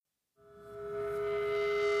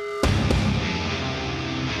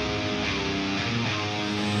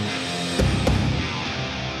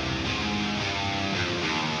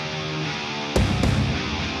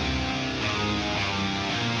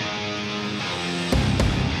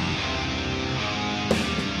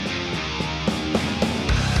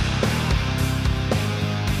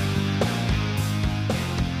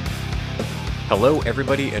Hello,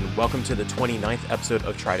 everybody, and welcome to the 29th episode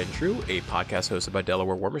of Tried and True, a podcast hosted by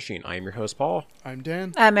Delaware War Machine. I am your host, Paul. I'm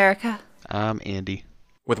Dan. I'm Erica. I'm Andy.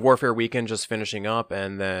 With Warfare Weekend just finishing up,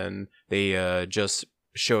 and then they just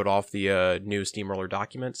showed off the new Steamroller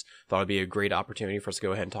documents, thought it'd be a great opportunity for us to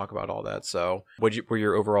go ahead and talk about all that. So, what were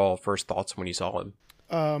your overall first thoughts when you saw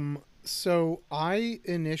them? So I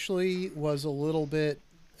initially was a little bit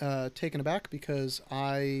taken aback because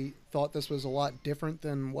I thought this was a lot different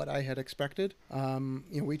than what I had expected.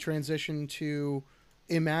 We transitioned to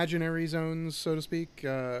imaginary zones, so to speak,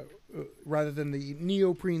 rather than the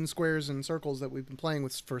neoprene squares and circles that we've been playing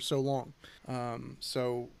with for so long.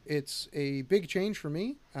 So it's a big change for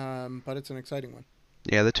me, but it's an exciting one.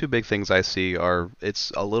 Yeah, the two big things I see are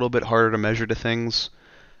it's a little bit harder to measure to things,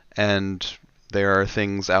 and there are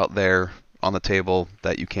things out there on the table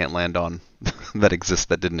that you can't land on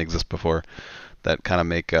that didn't exist before, that kind of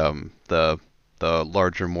make the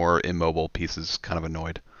larger, more immobile pieces kind of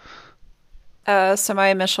annoyed. So my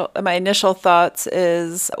initial thoughts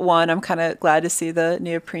is, one, I'm kind of glad to see the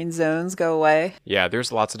neoprene zones go away. Yeah,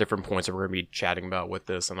 there's lots of different points that we're going to be chatting about with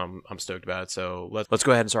this, and I'm stoked about it. So let's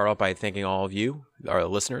go ahead and start off by thanking all of you, our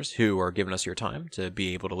listeners, who are giving us your time to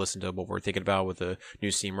be able to listen to what we're thinking about with the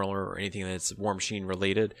new Steamroller or anything that's War Machine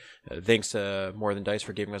related. Thanks to More Than Dice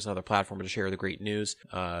for giving us another platform to share the great news.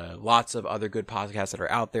 Lots of other good podcasts that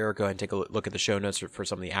are out there. Go ahead and take a look at the show notes for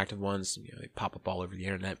some of the active ones. They pop up all over the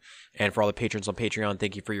internet. And for all the patrons on Patreon,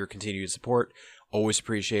 thank you for your continued support. Always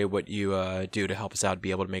appreciate what you do to help us out,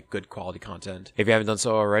 be able to make good quality content. If you haven't done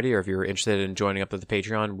so already, or if you're interested in joining up with the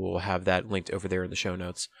Patreon, we'll have that linked over there in the show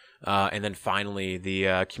notes. And then finally,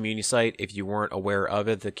 the community site. If you weren't aware of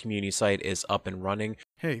it, the community site is up and running.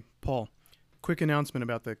 Hey, Paul, quick announcement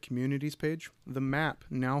about the communities page. The map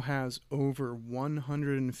now has over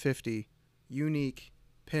 150 unique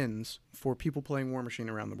pins for people playing War Machine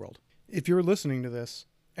around the world. If you're listening to this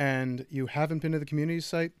and you haven't been to the community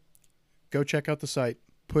site, go check out the site,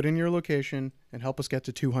 put in your location, and help us get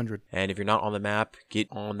to 200. And if you're not on the map, get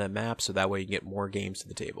on the map so that way you can get more games to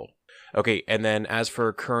the table. Okay, and then as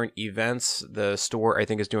for current events, the store, I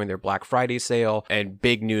think, is doing their Black Friday sale. And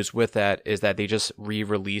big news with that is that they just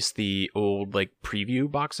re-released the old, preview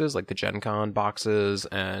boxes, like the Gen Con boxes,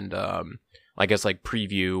 and I guess,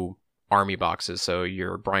 preview army boxes. So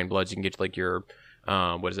your Brian Bloods, you can get, your...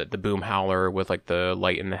 the Boom Howler with the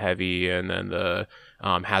light and the heavy, and then the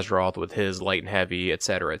Hazroth with his light and heavy,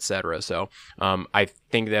 etc., etc. So I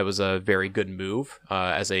think that was a very good move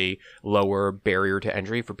as a lower barrier to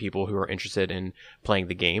entry for people who are interested in playing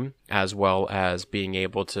the game, as well as being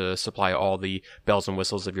able to supply all the bells and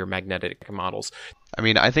whistles of your magnetic models. I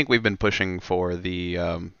mean, I think we've been pushing for the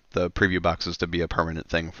preview boxes to be a permanent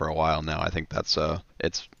thing for a while now. I think that's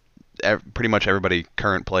it's pretty much everybody,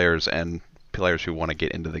 current players and players who want to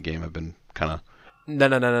get into the game, have been kind of...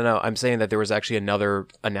 No. I'm saying that there was actually another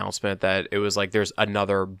announcement that it was there's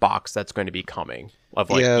another box that's going to be coming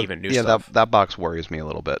of even new stuff. Yeah, that box worries me a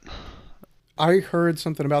little bit. I heard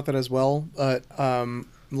something about that as well.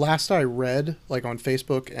 Last I read, on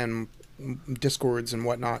Facebook and Discords and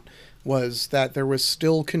whatnot, was that there was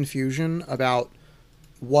still confusion about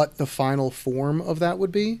what the final form of that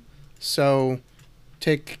would be. So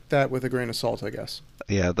take that with a grain of salt, I guess.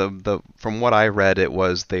 Yeah, the from what I read, it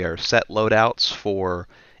was they are set loadouts for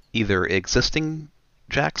either existing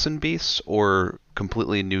Jackson beasts or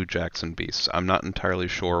completely new Jackson beasts. I'm not entirely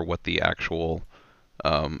sure what the actual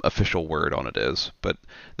official word on it is, but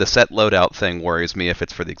the set loadout thing worries me if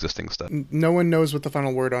it's for the existing stuff. No one knows what the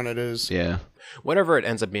final word on it is. Yeah. Whatever it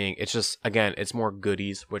ends up being, it's just, again, it's more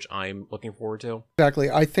goodies, which I'm looking forward to. Exactly.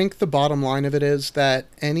 I think the bottom line of it is that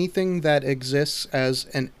anything that exists as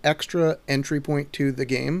an extra entry point to the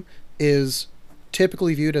game is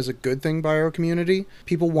typically viewed as a good thing by our community.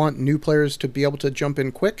 People want new players to be able to jump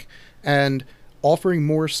in quick, and offering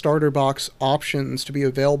more starter box options to be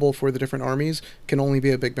available for the different armies can only be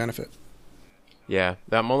a big benefit. Yeah,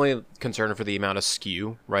 I'm only concerned for the amount of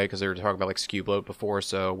SKU, right? Because they were talking about SKU bloat before,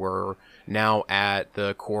 so we're now at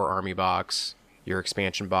the core army box, your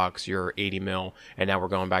expansion box, your 80 mil, and now we're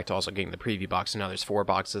going back to also getting the preview box, and now there's 4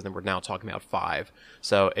 boxes, and we're now talking about 5.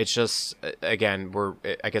 So it's just, again,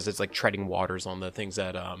 I guess it's treading waters on the things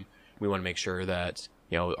that we want to make sure that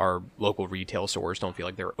our local retail stores don't feel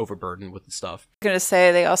like they're overburdened with the stuff. I'm going to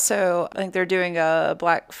say they also, I think they're doing a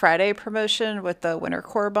Black Friday promotion with the Winter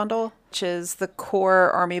Core bundle, which is the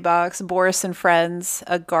core army box, Boris and Friends,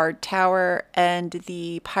 a guard tower, and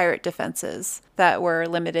the pirate defenses that were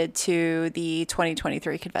limited to the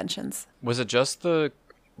 2023 conventions. Was it just the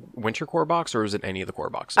Winter Core box, or was it any of the core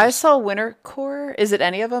boxes? I saw Winter Core. Is it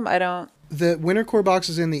any of them? I don't... The Winter Core box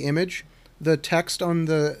is in the image. the text on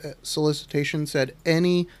the solicitation said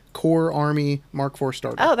any core army Mark IV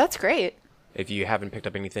starter. Oh, that's great. If you haven't picked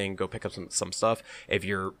up anything, go pick up some stuff. If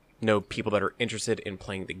you're know people that are interested in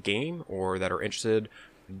playing the game or that are interested,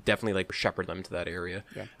 definitely like shepherd them to that area.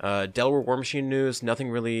 Yeah. Delaware War Machine news, nothing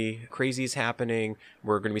really crazy is happening.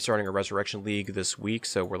 We're going to be starting a Resurrection League this week,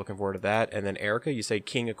 so we're looking forward to that. And then Erica, you say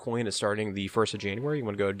King of Coin is starting the 1st of January. You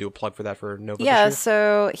want to go do a plug for that for Nova Yeah, this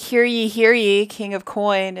year? so hear ye, King of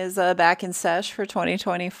Coin is back in sesh for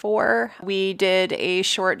 2024. We did a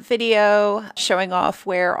short video showing off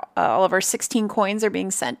where all of our 16 coins are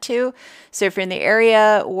being sent to. So if you're in the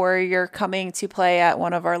area or you're coming to play at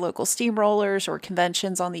one of our local steamrollers or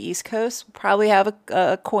conventions on the East Coast, we'll probably have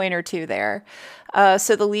a coin or two there.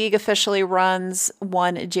 So the league officially runs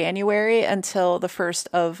 1 January until the 1st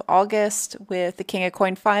of August with the King of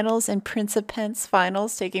Coin finals and Prince of Pence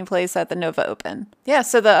finals taking place at the Nova Open. Yeah,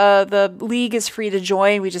 so the league is free to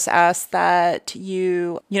join. We just ask that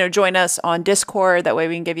you join us on Discord. That way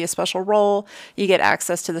we can give you a special role. You get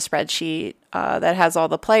access to the spreadsheet that has all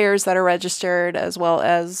the players that are registered as well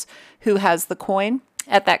as who has the coin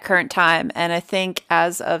at that current time. And I think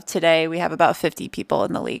as of today, we have about 50 people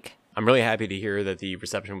in the league. I'm really happy to hear that the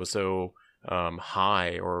reception was so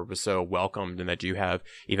high or was so welcomed and that you have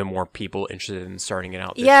even more people interested in starting it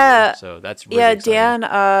out this year. So that's really exciting. Dan,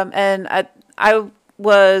 and I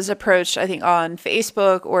was approached, I think, on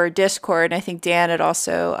Facebook or Discord, and I think Dan had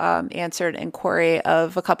also answered an inquiry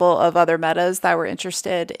of a couple of other metas that were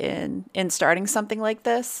interested in starting something like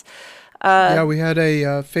this. Yeah, we had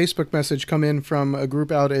a Facebook message come in from a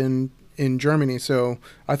group out in Germany, so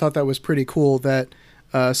I thought that was pretty cool that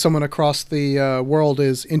someone across the world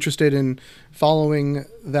is interested in following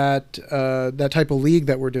that type of league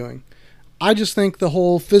that we're doing. I just think the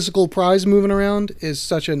whole physical prize moving around is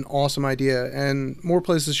such an awesome idea, and more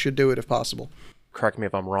places should do it if possible. Correct me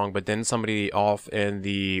if I'm wrong, but didn't somebody off in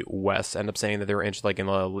the West end up saying that they were interested, like in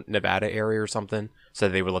the Nevada area or something? So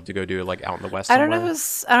they would love to go do it like out in the West. I don't know if it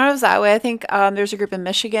was that way. I think there's a group in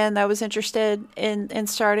Michigan that was interested in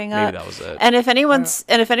starting up. Maybe that was it. And if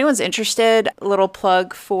anyone's interested, a little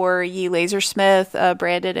plug for Ye Lasersmith,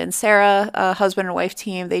 Brandon and Sarah, husband and wife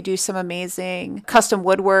team. They do some amazing custom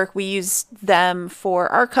woodwork. We use them for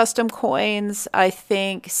our custom coins. I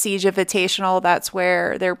think Siege Invitational, that's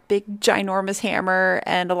where their big ginormous hammer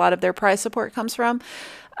and a lot of their prize support comes from.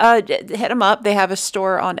 Hit them up. They have a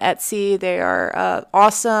store on Etsy. They are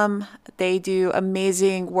awesome. They do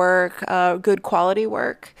amazing work, good quality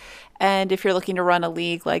work. And if you're looking to run a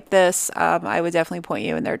league like this, I would definitely point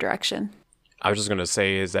you in their direction. I was just going to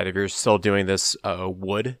say is that if you're still doing this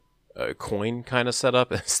wood coin kind of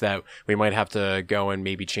setup, is that we might have to go and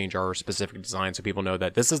maybe change our specific design so people know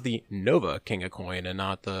that this is the Nova King of Coin and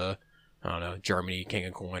not the, I don't know, Germany King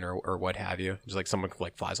of Coin or what have you. Just like someone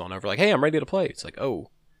like flies on over like, hey, I'm ready to play. It's like, oh,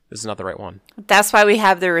 this is not the right one. That's why we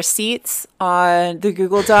have the receipts on the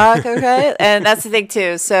Google Doc, okay? And that's the thing,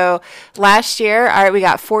 too. So last year, all right, we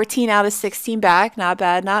got 14 out of 16 back. Not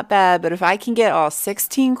bad, not bad. But if I can get all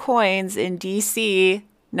 16 coins in DC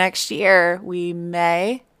next year, we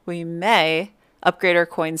may upgrade our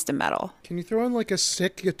coins to metal. Can you throw in like a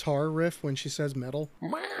sick guitar riff when she says metal?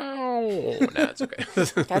 Wow. No, it's okay.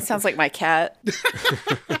 That sounds like my cat.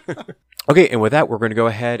 Okay, and with that, we're going to go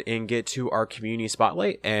ahead and get to our community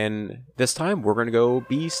spotlight, and this time we're going to go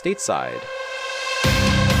be stateside.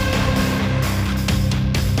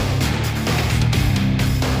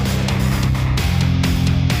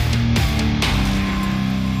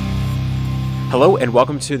 Hello, and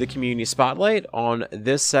welcome to the Community Spotlight. On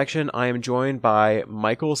this section, I am joined by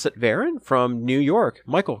Michael Sitvarin from New York.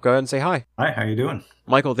 Michael, go ahead and say hi. Hi, how you doing?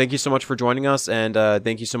 Michael, thank you so much for joining us, and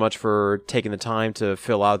thank you so much for taking the time to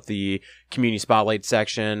fill out the Community Spotlight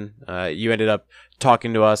section. You ended up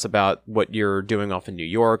talking to us about what you're doing off in New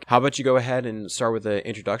York. How about you go ahead and start with the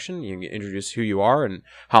introduction? You can introduce who you are and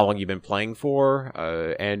how long you've been playing for,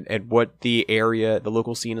 and what the area, the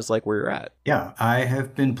local scene is like where you're at. Yeah, I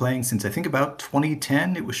have been playing since I think about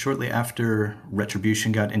 2010. It was shortly after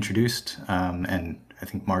Retribution got introduced, and I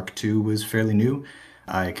think Mark II was fairly new.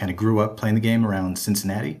 I kind of grew up playing the game around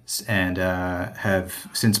Cincinnati and have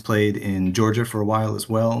since played in Georgia for a while as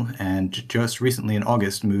well, and just recently in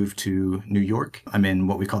August moved to New York. I'm in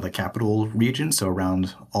what we call the capital region, so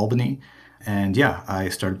around Albany. And yeah, I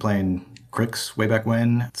started playing Crix way back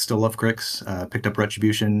when. Still love Crix. Picked up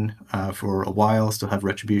Retribution for a while. Still have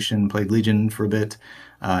Retribution. Played Legion for a bit.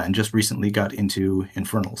 and just recently got into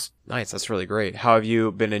Infernals. Nice, that's really great. How have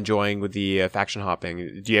you been enjoying with the faction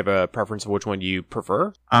hopping? Do you have a preference of which one you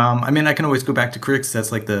prefer? I mean, I can always go back to Crix.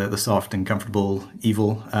 That's like the soft and comfortable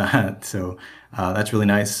evil. So that's really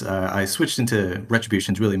nice. I switched into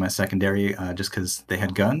Retribution's really my secondary, just because they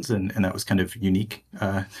had guns, and that was kind of unique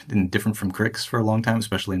and different from Crix for a long time,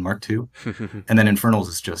 especially in Mark II. And then Infernals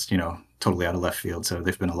is just, totally out of left field. So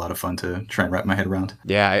they've been a lot of fun to try and wrap my head around.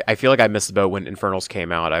 Yeah, I feel like I missed the boat when Infernals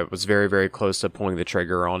came out. I was very, very close to pulling the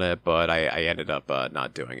trigger on it, but I ended up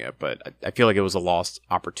not doing it. But I feel like it was a lost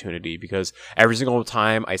opportunity because every single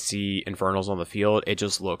time I see Infernals on the field, it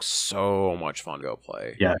just looks so much fun to go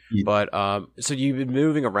play. Yeah. But so you've been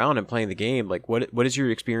moving around and playing the game. Like, what is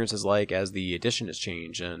your experiences like as the edition has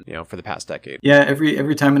changed and for the past decade? Yeah,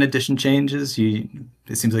 every time an edition changes, it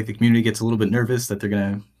seems like the community gets a little bit nervous that they're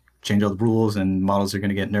gonna change all the rules and models are going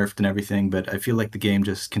to get nerfed and everything, but I feel like the game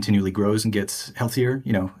just continually grows and gets healthier.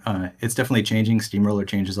 It's definitely changing. Steamroller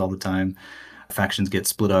changes all the time. Factions get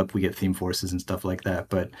split up. We get theme forces and stuff like that,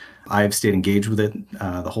 but I've stayed engaged with it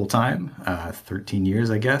the whole time, 13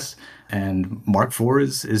 years, I guess. And Mark IV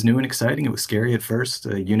is new and exciting. It was scary at first,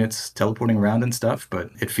 units teleporting around and stuff,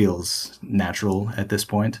 but it feels natural at this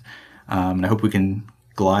point. And I hope we can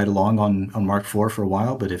glide along on Mark IV for a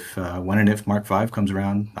while, but when and if Mark V comes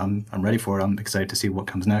around, I'm ready for it. I'm excited to see what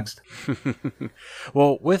comes next.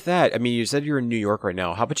 Well, with that, I mean, you said you're in New York right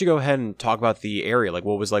now. How about you go ahead and talk about the area? Like,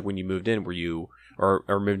 what was like when you moved in? Were you or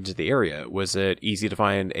moved into the area? Was it easy to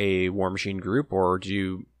find a War Machine group, or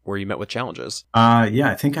were you met with challenges?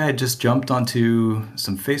 Yeah, I think I had just jumped onto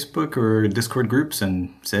some Facebook or Discord groups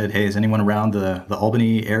and said, "Hey, is anyone around the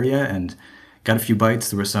Albany area?" And got a few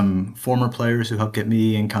bites. There were some former players who helped get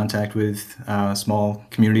me in contact with small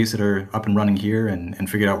communities that are up and running here, and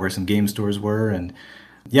figured out where some game stores were. And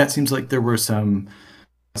yeah, it seems like there were some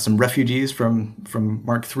refugees from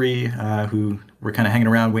Mark III who were kind of hanging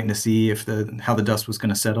around waiting to see how the dust was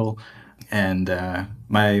going to settle. And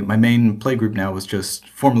my main play group now was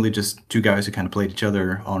formerly just two guys who kind of played each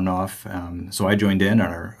other on and off. So I joined in, and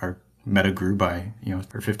our meta grew by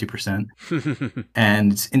for 50%.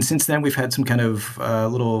 And since then we've had some kind of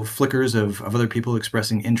little flickers of other people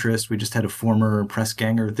expressing interest. We just had a former press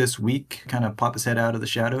ganger this week kind of pop his head out of the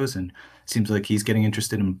shadows, and seems like he's getting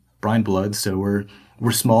interested in Brine Blood. So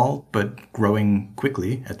we're small but growing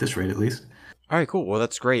quickly at this rate, at least. All right, cool. Well,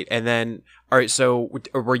 that's great. And then, all right, so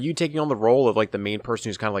were you taking on the role of like the main person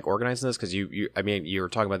who's kind of like organizing this? Because you were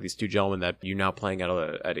talking about these two gentlemen that you now playing at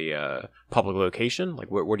a public location. Like,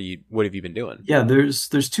 what have you been doing? Yeah, there's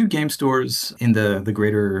two game stores in the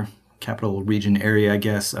greater capital region area, I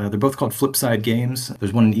guess. They're both called Flipside Games.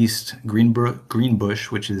 There's one in East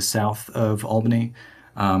Greenbush, which is south of Albany.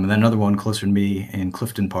 And then another one closer to me in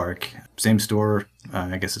Clifton Park. Same store.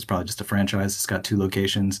 I guess it's probably just a franchise. It's got two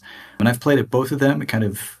locations. And I've played at both of them. It kind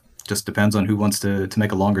of just depends on who wants to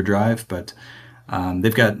make a longer drive. But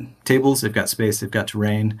they've got tables, they've got space, they've got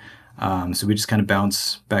terrain. So we just kind of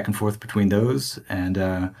bounce back and forth between those. And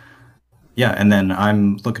and then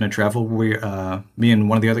I'm looking to travel. Me and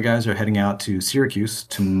one of the other guys are heading out to Syracuse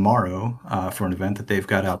tomorrow for an event that they've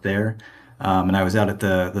got out there. And I was out at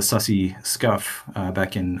the Sussy Scuff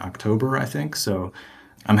back in October, I think. So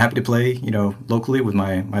I'm happy to play, locally with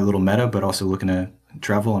my little meta, but also looking to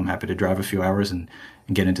travel. I'm happy to drive a few hours and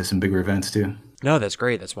get into some bigger events too. No, that's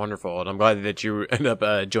great. That's wonderful. And I'm glad that you ended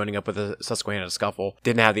up joining up with the Susquehanna Scuffle.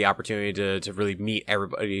 Didn't have the opportunity to really meet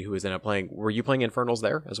everybody who was ended up playing. Were you playing Infernals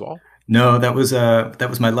there as well? No, that was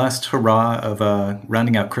my last hurrah of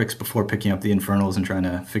rounding out Crix before picking up the Infernals and trying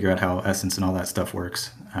to figure out how Essence and all that stuff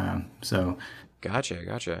works.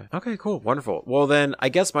 Gotcha. Okay, cool. Wonderful. Well, then I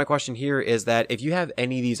guess my question here is that if you have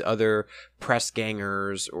any of these other press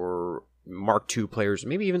gangers or Mark II players,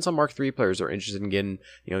 maybe even some Mark III players are interested in getting,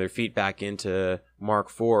 their feet back into Mark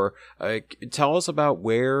IV, tell us about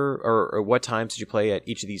where or what times did you play at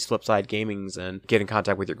each of these Flipside Gamings and get in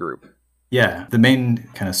contact with your group? Yeah, the main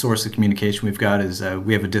kind of source of communication we've got is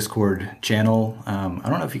we have a Discord channel. I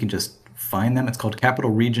don't know if you can just find them. It's called Capital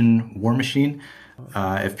Region War Machine.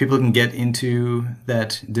 If people can get into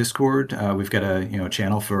that Discord, we've got a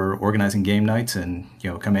channel for organizing game nights, and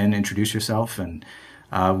come in, introduce yourself, and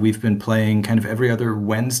we've been playing kind of every other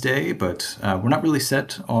Wednesday, but we're not really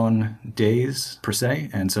set on days per se,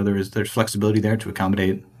 and so there's flexibility there to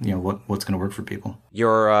accommodate what's going to work for people.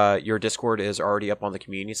 Your Discord is already up on the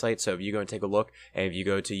community site, so if you go and take a look, and if you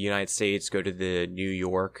go to United States, go to the New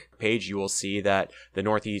York page, you will see that the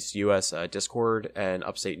Northeast US Discord and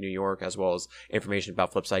upstate New York, as well as information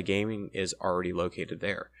about Flipside Gaming, is already located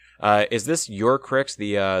there. Is this your Crix,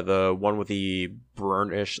 the one with the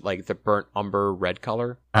burnish, like the burnt umber red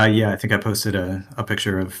color? Yeah, I think I posted a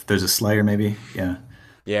picture of, there's a Slayer maybe. Yeah.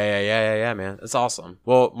 Yeah, man. That's awesome.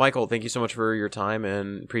 Well, Michael, thank you so much for your time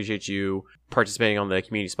and appreciate you participating on the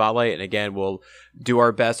community spotlight. And again, we'll do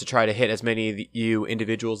our best to try to hit as many of you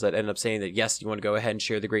individuals that end up saying that, yes, you want to go ahead and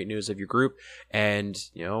share the great news of your group. And,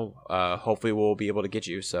 hopefully we'll be able to get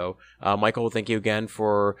you. So, Michael, thank you again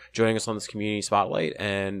for joining us on this community spotlight.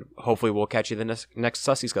 And hopefully we'll catch you the next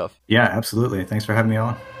Sussy Scuff. Yeah, absolutely. Thanks for having me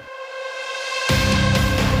on.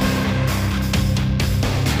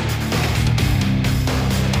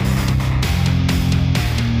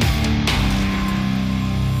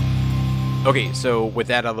 Okay, so with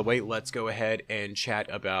that out of the way, let's go ahead and chat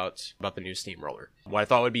about the new Steamroller. What I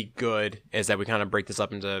thought would be good is that we kind of break this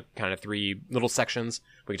up into kind of 3 little sections.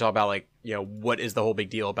 We can talk about what is the whole big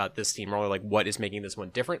deal about this Steamroller, like what is making this one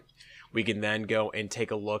different. We can then go and take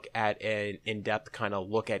a look at an in-depth kind of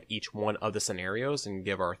look at each one of the scenarios and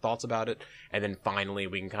give our thoughts about it. And then finally,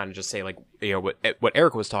 we can kind of just say what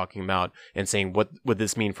Eric was talking about and saying what would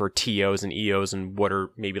this mean for TOs and EOs and what are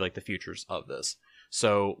maybe like the futures of this.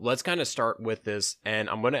 So let's kind of start with this, and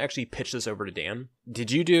I'm going to actually pitch this over to Dan. Did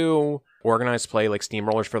you do organized play like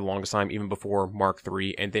Steamrollers for the longest time, even before Mark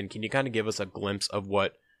III? And then can you kind of give us a glimpse of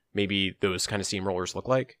what maybe those kind of Steamrollers look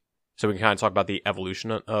like? So we can kind of talk about the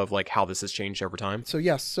evolution of like how this has changed over time. So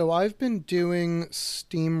yes, so I've been doing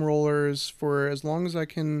Steamrollers for as long as I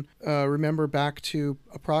can remember, back to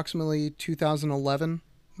approximately 2011,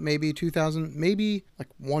 maybe like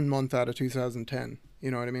 1 month out of 2010.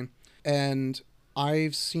 You know what I mean? And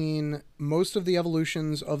I've seen most of the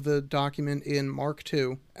evolutions of the document in Mark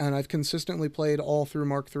II, and I've consistently played all through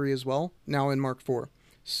Mark III as well, now in Mark IV.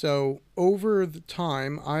 So over the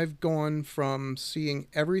time, I've gone from seeing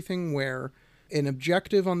everything where an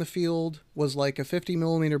objective on the field was like a 50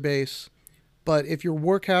 millimeter base, but if your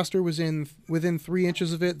Warcaster was within 3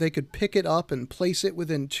 inches of it, they could pick it up and place it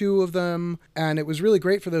within 2 of them, and it was really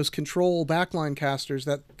great for those control backline casters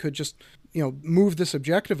that could just move this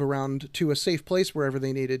objective around to a safe place wherever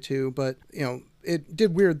they needed to, but, it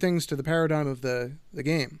did weird things to the paradigm of the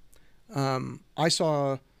game. I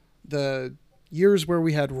saw the years where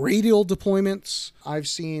we had radial deployments. I've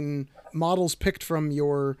seen models picked from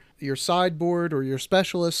your sideboard or your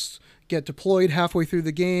specialists get deployed halfway through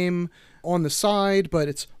the game on the side, but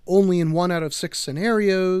it's only in 1 out of 6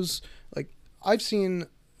 scenarios. Like, I've seen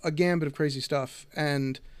a gambit of crazy stuff,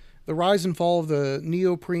 and the rise and fall of the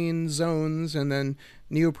neoprene zones and then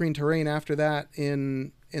neoprene terrain after that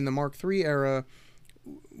in the Mark III era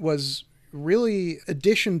was really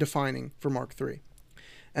edition defining for Mark III.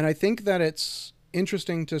 And I think that it's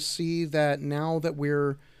interesting to see that now that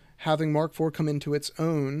we're having Mark IV come into its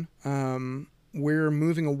own, we're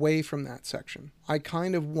moving away from that section. I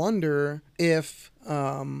kind of wonder if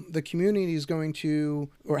the community is going to,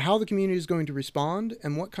 or how the community is going to respond,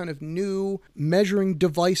 and what kind of new measuring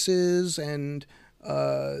devices and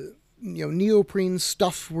neoprene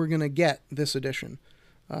stuff we're going to get this edition.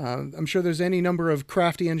 I'm sure there's any number of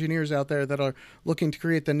crafty engineers out there that are looking to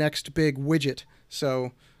create the next big widget.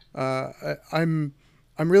 So I'm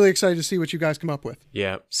really excited to see what you guys come up with.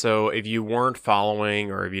 Yeah, so if you weren't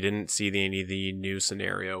following or if you didn't see any of the new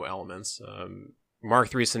scenario elements,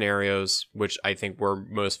 Mark III scenarios, which I think we're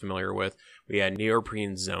most familiar with, we had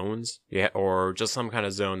neoprene zones, or just some kind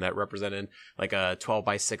of zone that represented like a 12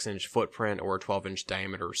 by 6 inch footprint or a 12-inch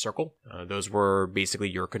diameter circle. Those were basically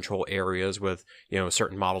your control areas with,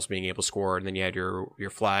 certain models being able to score. And then you had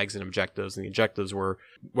your flags and objectives. And the objectives were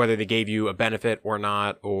whether they gave you a benefit or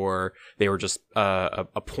not, or they were just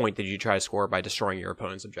a point that you try to score by destroying your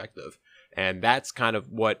opponent's objective. And that's kind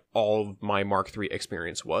of what all of my Mark III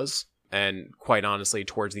experience was. And quite honestly,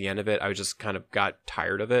 towards the end of it, I just kind of got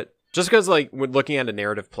tired of it. Just because, when looking at a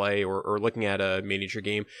narrative play or looking at a miniature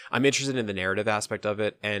game, I'm interested in the narrative aspect of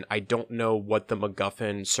it, and I don't know what the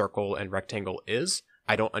MacGuffin circle and rectangle is.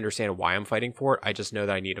 I don't understand why I'm fighting for it. I just know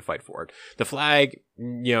that I need to fight for it. The flag,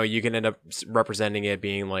 you can end up representing it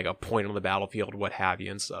being like a point on the battlefield, what have you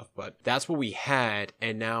and stuff. But that's what we had.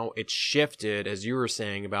 And now it's shifted, as you were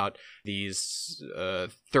saying, about these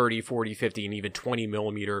 30, 40, 50, and even 20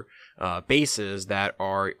 millimeter bases that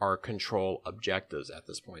are control objectives at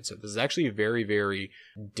this point. So this is actually very, very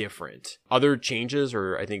different. Other changes,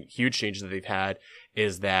 or I think huge changes that they've had,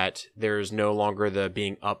 is that there's no longer the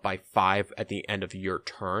being up by 5 at the end of your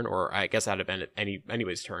turn, or I guess out of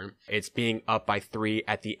anybody's turn. It's being up by 3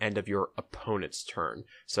 at the end of your opponent's turn.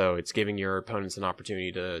 So it's giving your opponents an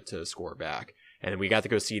opportunity to score back. And we got to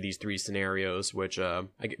go see these 3 scenarios, which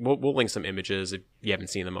we'll link some images if you haven't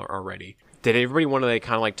seen them already. Did everybody want to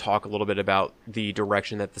kind of like talk a little bit about the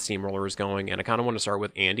direction that the Steamroller is going? And I kind of want to start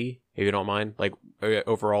with Andy, if you don't mind. Like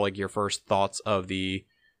overall, like your first thoughts of the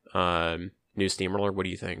new Steamroller. What do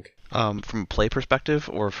you think? From a play perspective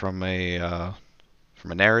or from a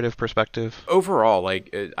narrative perspective? Overall,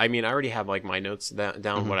 like I mean, I already have like my notes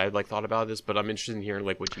down what I've like thought about this, but I'm interested in hearing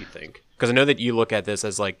like what you think, because I know that you look at this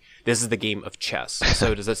as like this is the game of chess.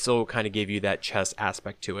 So does that still kind of give you that chess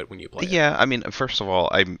aspect to it when you play it? Yeah, I mean, first of all,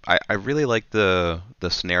 I really like the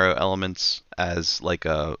scenario elements as like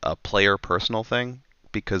a player personal thing,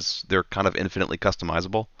 because they're kind of infinitely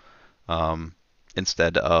customizable.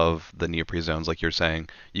 Instead of the Neopre zones, like you're saying,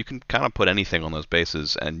 you can kind of put anything on those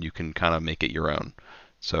bases and you can kind of make it your own.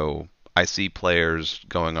 So I see players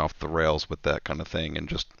going off the rails with that kind of thing and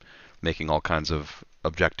just making all kinds of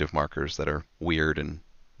objective markers that are weird and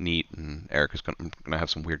neat, and Eric is going to have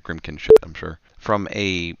some weird Grimkin shit, I'm sure. From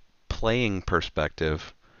a playing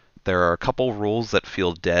perspective, there are a couple rules that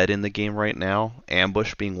feel dead in the game right now,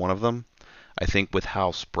 ambush being one of them. I think with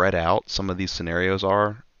how spread out some of these scenarios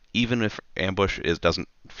are, even if ambush doesn't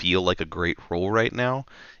feel like a great rule right now,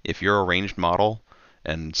 if you're a ranged model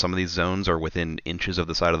and some of these zones are within inches of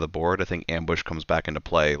the side of the board, I think ambush comes back into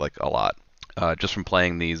play like a lot. Just from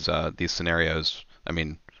playing these scenarios, I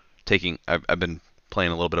mean, I've been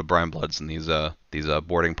playing a little bit of Brine Bloods, and these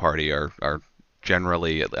boarding party are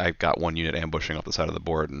generally, I've got one unit ambushing off the side of the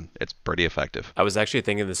board, and it's pretty effective. I was actually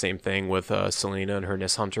thinking the same thing with Selena and her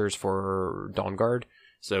Nis Hunters for Dawn Guard.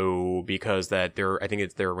 So because that I think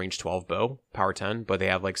it's their range 12 bow, power 10, but they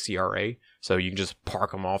have like CRA, so you can just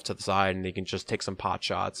park them off to the side and they can just take some pot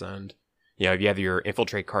shots. And if you have your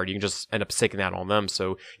infiltrate card, you can just end up sticking that on them.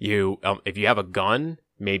 So you, if you have a gun,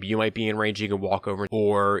 maybe you might be in range, you can walk over,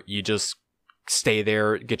 or you just stay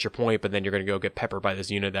there, get your point, but then you're going to go get peppered by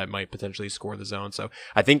this unit that might potentially score the zone. So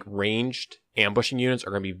I think ranged ambushing units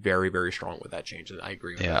are going to be very, very strong with that change. And I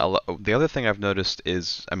agree with that. The other thing I've noticed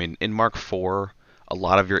is, I mean, in Mark IV, a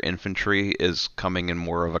lot of your infantry is coming in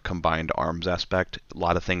more of a combined arms aspect. A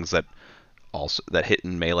lot of things that hit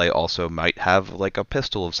in melee also might have like a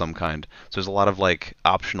pistol of some kind. So there's a lot of like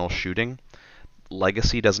optional shooting.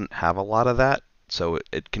 Legacy doesn't have a lot of that, so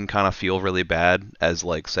it can kind of feel really bad as,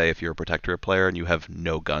 like, say if you're a Protectorate player and you have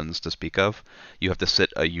no guns to speak of, you have to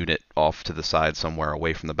sit a unit off to the side somewhere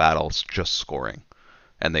away from the battle just scoring,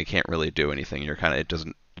 and they can't really do anything. It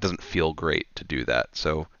doesn't feel great to do that.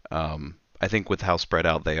 So I think with how spread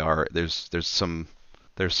out they are, there's some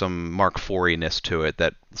Mark IV-ness to it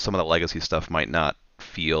that some of the legacy stuff might not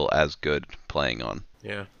feel as good playing on.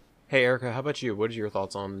 Yeah. Hey, Erica, how about you? What are your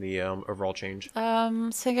thoughts on the overall change? So I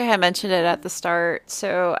think I had mentioned it at the start.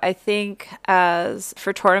 So I think as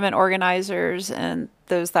for tournament organizers and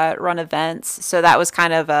those that run events, so that was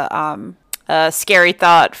kind of a scary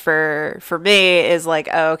thought for me, is like,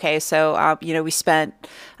 oh, okay, so we spent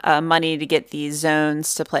money to get these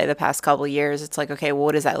zones to play the past couple of years. It's like, okay, well,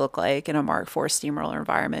 what does that look like in a Mark IV Steamroller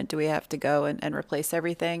environment? Do we have to go and replace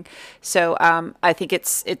everything? So I think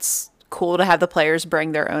it's cool to have the players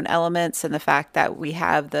bring their own elements, and the fact that we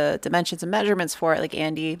have the dimensions and measurements for it, like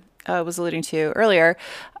Andy was alluding to earlier.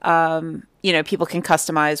 People can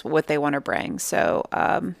customize what they want to bring. So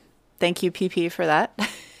thank you, PP, for that.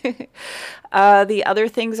 The other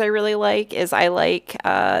things I really like is I like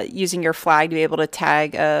using your flag to be able to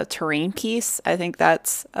tag a terrain piece. I think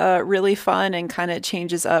that's really fun and kind of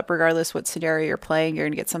changes up regardless what scenario you're playing. You're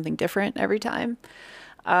going to get something different every time.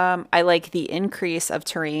 I like the increase of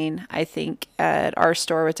terrain. I think at our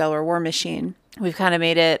store with Delaware War Machine, we've kind of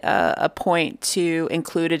made it a point to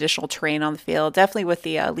include additional terrain on the field, definitely with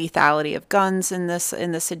the lethality of guns in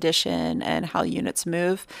this edition and how units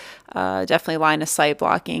move. Definitely line of sight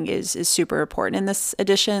blocking is super important in this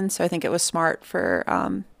edition, so I think it was smart for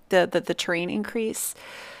the terrain increase.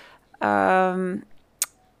 The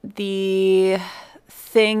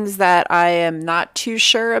things that I am not too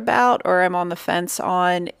sure about, or I'm on the fence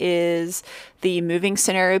on, is the moving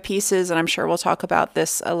scenario pieces, and I'm sure we'll talk about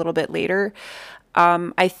this a little bit later.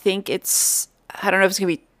 I think I don't know if it's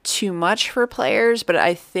going to be too much for players, but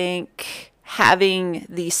I think having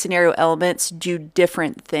the scenario elements do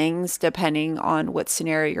different things depending on what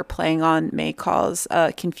scenario you're playing on may cause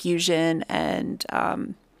confusion and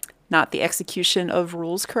not the execution of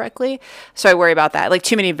rules correctly. So I worry about that. Like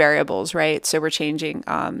too many variables, right? So we're changing,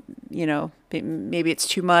 maybe it's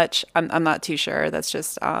too much. I'm not too sure. That's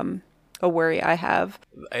just a worry I have.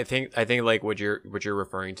 I think like what you're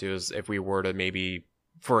referring to is if we were to maybe,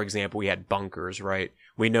 for example, we had bunkers, right?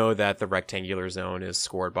 we know that the rectangular zone is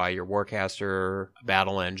scored by your Warcaster,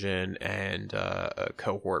 battle engine, and a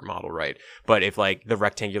cohort model, right? But if like the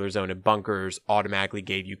rectangular zone in bunkers automatically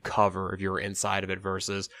gave you cover if you were inside of it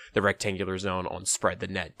versus the rectangular zone on spread the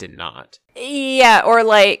net did not. Yeah,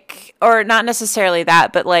 or not necessarily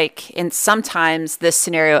that, but like in sometimes this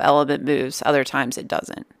scenario element moves, other times it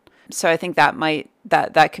doesn't. So I think that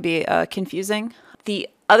could be confusing. The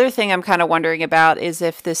other thing I'm kind of wondering about is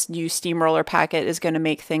if this new Steamroller packet is going to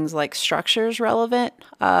make things like structures relevant.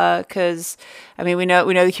 Because I mean, we know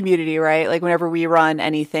the community, right? Like whenever we run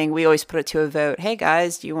anything, we always put it to a vote. Hey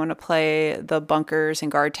guys, do you want to play the bunkers and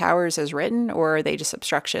guard towers as written, or are they just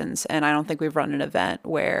obstructions? And I don't think we've run an event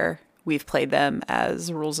where we've played them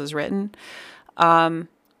as rules as written.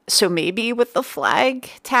 So maybe with the flag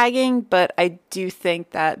tagging, but I do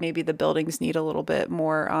think that maybe the buildings need a little bit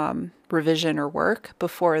more revision or work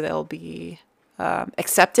before they'll be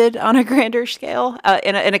accepted on a grander scale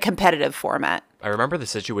in a competitive format. I remember the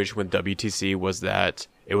situation with WTC was that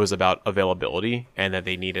it was about availability and that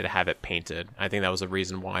they needed to have it painted. I think that was the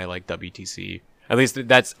reason why like WTC, at least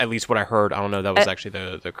that's at least what I heard. I don't know if that was actually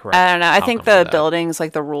the correct. I don't know. I think the that. buildings,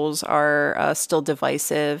 like the rules, are still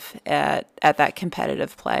divisive at that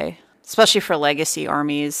competitive play, especially for legacy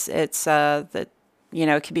armies. It's that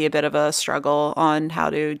it can be a bit of a struggle on how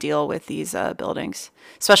to deal with these buildings,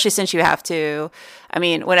 especially since you have to. I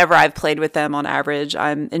mean, whenever I've played with them, on average,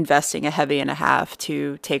 I'm investing a heavy and a half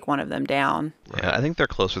to take one of them down. Yeah, I think they're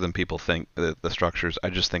closer than people think. The structures, I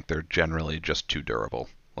just think they're generally just too durable.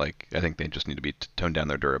 Like, I think they just need to be toned down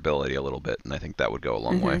their durability a little bit, and I think that would go a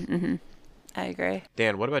long way. Mm-hmm. I agree.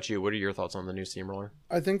 Dan, what about you? What are your thoughts on the new Steamroller?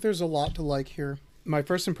 I think there's a lot to like here. My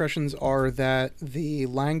first impressions are that the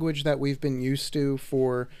language that we've been used to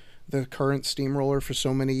for the current Steamroller for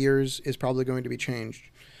so many years is probably going to be changing.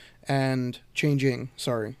 And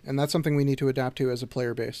that's something we need to adapt to as a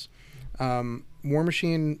player base. War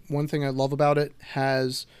Machine, one thing I love about it,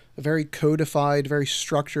 has a very codified, very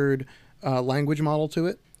structured language model to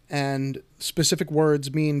it, and specific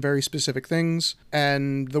words mean very specific things,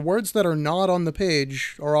 and the words that are not on the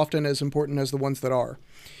page are often as important as the ones that are.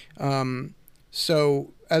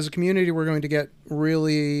 So as a community, we're going to get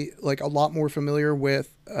really like a lot more familiar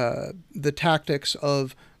with the tactics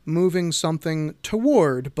of moving something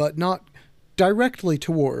toward, but not directly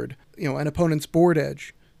toward, an opponent's board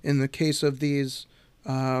edge in the case of these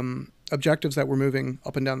objectives that we're moving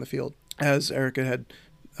up and down the field, as Erica had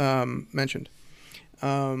mentioned.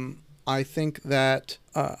 I think that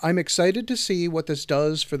I'm excited to see what this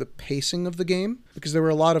does for the pacing of the game, because there were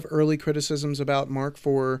a lot of early criticisms about Mark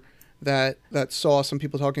IV that saw some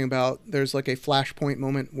people talking about there's like a flashpoint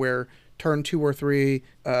moment where turn 2 or 3,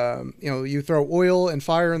 you throw oil and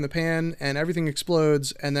fire in the pan and everything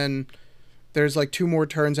explodes, and then there's like 2 more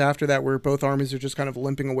turns after that where both armies are just kind of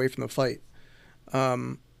limping away from the fight.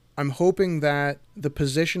 I'm hoping that the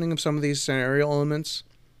positioning of some of these scenario elements,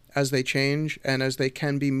 as they change and as they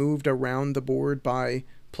can be moved around the board by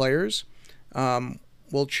players,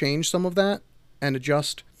 will change some of that and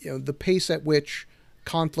adjust the pace at which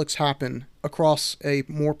conflicts happen across a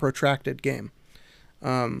more protracted game.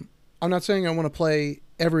 I'm not saying I want to play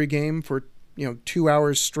every game for 2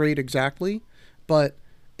 hours straight exactly, but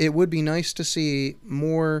it would be nice to see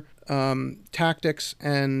more tactics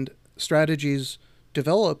and strategies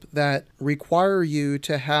develop that require you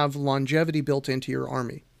to have longevity built into your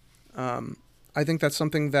army. I think that's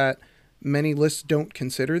something that many lists don't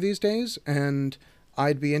consider these days, and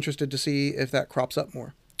I'd be interested to see if that crops up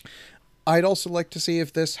more. I'd also like to see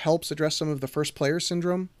if this helps address some of the first player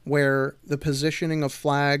syndrome, where the positioning of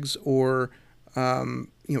flags or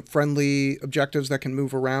friendly objectives that can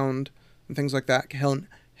move around and things like that can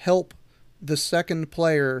help the second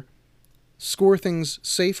player score things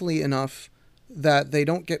safely enough that they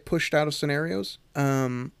don't get pushed out of scenarios.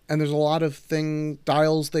 And there's a lot of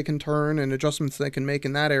dials they can turn and adjustments they can make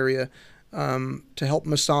in that area to help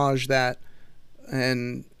massage that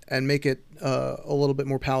and make it a little bit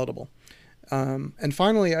more palatable. And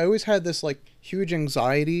finally, I always had this huge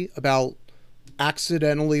anxiety about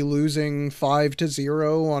accidentally losing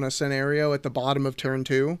 5-0 on a scenario at the bottom of turn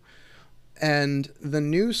 2. And the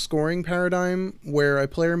new scoring paradigm where a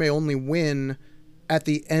player may only win at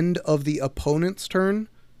the end of the opponent's turn,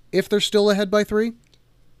 if they're still ahead by 3,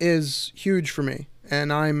 is huge for me.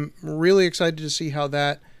 And I'm really excited to see how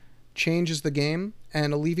that changes the game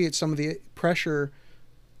and alleviates some of the pressure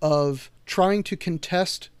of trying to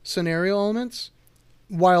contest scenario elements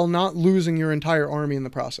while not losing your entire army in the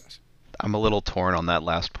process. I'm a little torn on that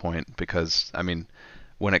last point because,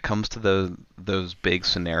 when it comes to those big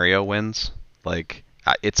scenario wins,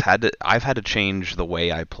 I've had to change the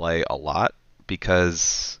way I play a lot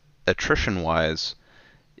because attrition-wise,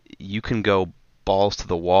 you can go balls to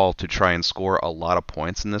the wall to try and score a lot of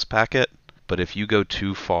points in this packet, but if you go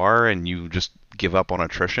too far and you just give up on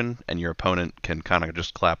attrition and your opponent can kind of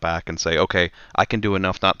just clap back and say, okay, I can do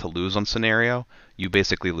enough not to lose on scenario, you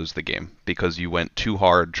basically lose the game because you went too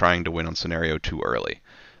hard trying to win on scenario too early.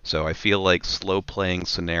 So I feel like slow playing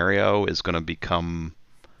scenario is going to become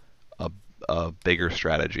a bigger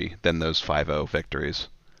strategy than those 5-0 victories.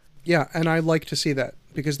 Yeah, and I like to see that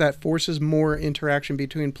because that forces more interaction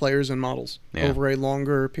between players and models over a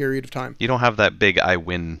longer period of time. You don't have that big I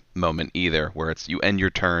win moment either, where it's you end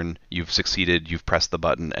your turn, you've succeeded, you've pressed the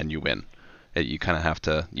button, and you win. You kind of have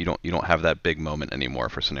to. You don't have that big moment anymore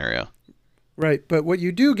for scenario. Right, but what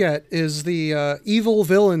you do get is the evil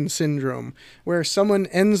villain syndrome, where someone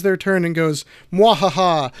ends their turn and goes,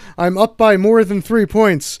 "Mwahaha! I'm up by more than 3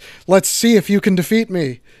 points. Let's see if you can defeat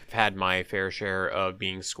me." I've had my fair share of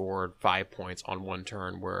being scored 5 points on one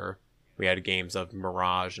turn where we had games of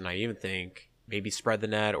Mirage, and I even think maybe Spread the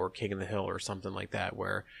Net or King of the Hill or something like that,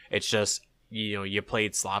 where it's just, you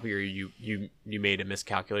played sloppy or you made a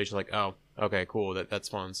miscalculation, like, oh, okay, cool, that's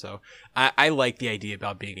fun. So I like the idea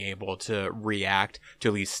about being able to react to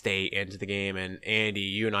at least stay into the game. And Andy,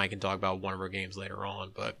 you and I can talk about one of our games later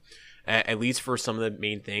on, but at least for some of the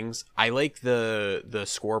main things, I like the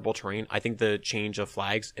scoreable terrain. I think the change of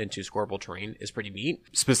flags into scoreable terrain is pretty neat,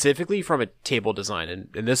 specifically from a table design.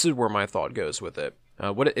 And this is where my thought goes with it.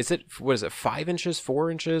 What is it? 5 inches, 4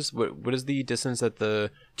 inches? What is the distance that the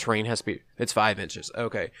terrain has to be? It's 5 inches.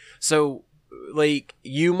 Okay. So, like,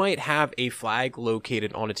 you might have a flag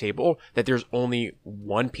located on a table that there's only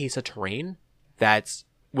one piece of terrain that's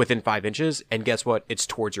within 5 inches, and guess what? It's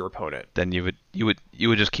towards your opponent. Then you would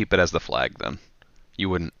just keep it as the flag. Then you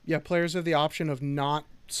wouldn't. Yeah, players have the option of not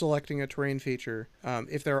selecting a terrain feature.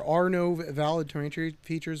 If there are no valid terrain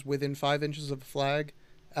features within 5 inches of the flag,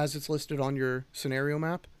 as it's listed on your scenario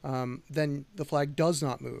map, then the flag does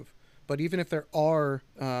not move. But even if there are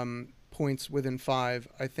points within 5,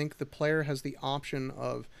 I think the player has the option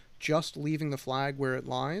of just leaving the flag where it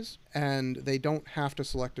lies, and they don't have to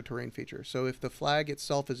select a terrain feature. So if the flag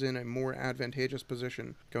itself is in a more advantageous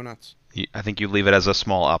position, go nuts. I think you leave it as a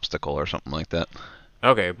small obstacle or something like that.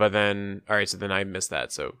 Okay, but then, alright, so then I missed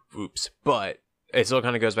that, so oops. But it still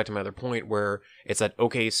kind of goes back to my other point where it's that,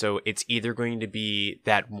 okay, so it's either going to be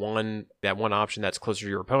that one option that's closer to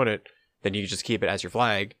your opponent, then you just keep it as your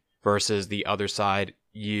flag, versus the other side,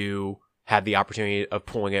 you have the opportunity of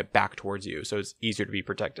pulling it back towards you, so it's easier to be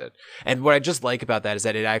protected. And what I just like about that is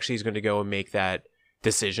that it actually is going to go and make that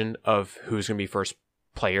decision of who's going to be first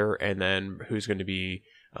player and then who's going to be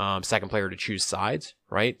second player to choose sides,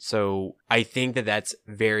 right? So I think that that's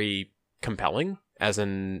very compelling as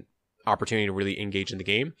an opportunity to really engage in the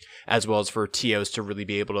game, as well as for TOs to really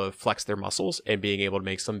be able to flex their muscles and being able to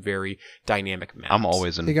make some very dynamic maps. I'm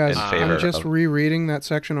always in, hey guys, in favor I'm just rereading that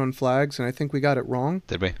section on flags, and I think we got it wrong.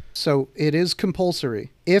 Did we? So it is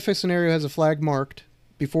compulsory. If a scenario has a flag marked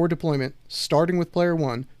before deployment, starting with player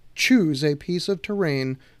 1, choose a piece of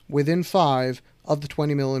terrain within 5 of the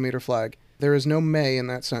 20mm flag. There is no may in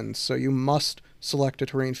that sentence, so you must select a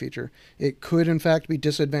terrain feature. It could, in fact, be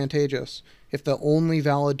disadvantageous if the only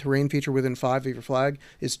valid terrain feature within 5 of your flag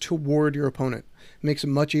is toward your opponent. It makes it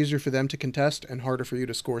much easier for them to contest and harder for you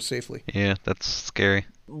to score safely. Yeah, that's scary.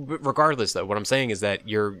 Regardless, though, what I'm saying is that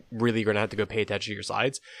you're really going to have to go pay attention to your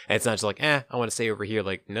sides. And it's not just like, I want to stay over here.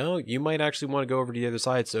 Like, no, you might actually want to go over to the other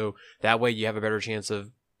side. So that way you have a better chance of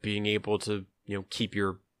being able to, keep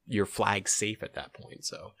your flag safe at that point.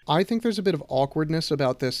 So I think there's a bit of awkwardness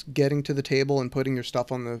about this getting to the table and putting your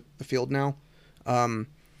stuff on the field now.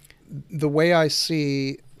 The way I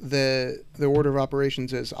see the order of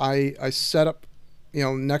operations is I set up,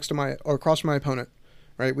 next to or across from my opponent,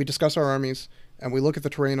 right? We discuss our armies and we look at the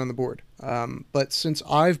terrain on the board. But since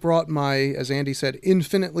I've brought my, as Andy said,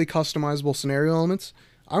 infinitely customizable scenario elements,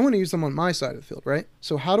 I want to use them on my side of the field, right?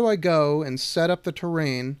 So how do I go and set up the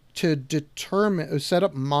terrain to set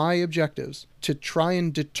up my objectives to try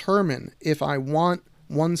and determine if I want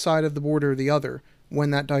one side of the board or the other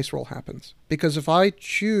when that dice roll happens? Because if I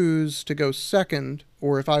choose to go second,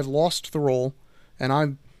 or if I've lost the roll and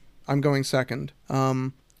I'm going second,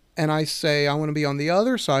 and I say I want to be on the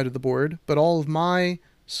other side of the board, but all of my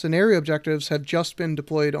scenario objectives have just been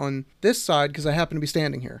deployed on this side because I happen to be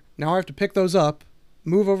standing here. Now I have to pick those up,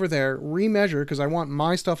 move over there, remeasure because I want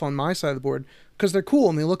my stuff on my side of the board because they're cool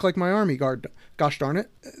and they look like my army guard. Gosh darn it.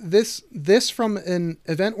 This from an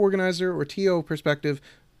event organizer or TO perspective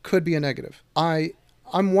could be a negative.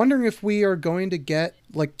 I'm wondering if we are going to get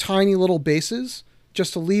like tiny little bases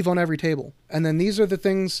just to leave on every table. And then these are the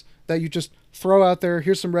things that you just throw out there.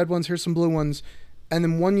 Here's some red ones, here's some blue ones. And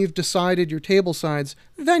then when you've decided your table sides,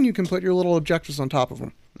 then you can put your little objectives on top of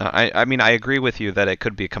them. I mean, I agree with you that it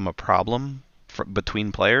could become a problem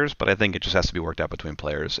between players, but I think it just has to be worked out between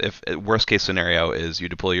players. If worst case scenario is you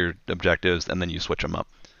deploy your objectives and then you switch them up.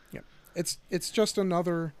 Yeah, it's just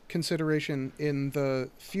another consideration in the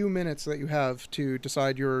few minutes that you have to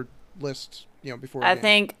decide your list. Before I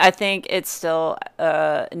think it's still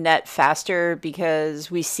net faster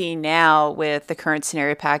because we see now with the current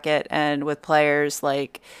scenario packet and with players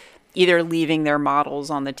like either leaving their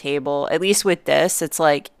models on the table. At least with this, it's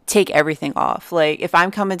like take everything off. Like if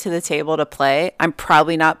I'm coming to the table to play, I'm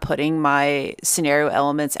probably not putting my scenario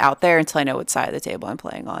elements out there until I know what side of the table I'm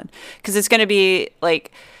playing on, because it's going to be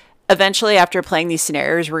like, eventually after playing these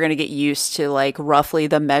scenarios, we're going to get used to like roughly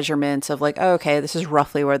the measurements of like, oh, okay, this is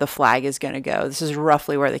roughly where the flag is going to go. This is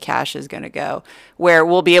roughly where the cache is going to go, where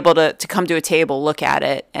we'll be able to come to a table, look at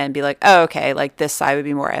it and be like, oh, okay, like this side would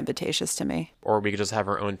be more advantageous to me. Or we could just have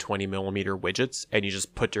our own 20 millimeter widgets and you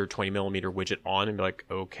just put your 20 millimeter widget on and be like,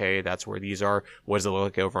 okay, that's where these are. What does it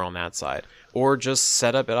look like over on that side? Or just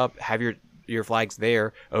set it up, have your flags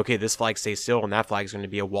there. Okay, this flag stays still and that flag is going to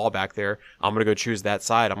be a wall back there. I'm going to go choose that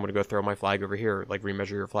side. I'm going to go throw my flag over here, like remeasure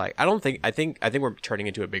your flag. I think we're turning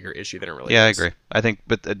into a bigger issue than it really is. Yeah, I agree. I think,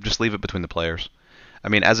 but just leave it between the players. I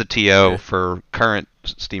mean, as a TO for current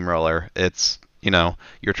Steamroller, it's,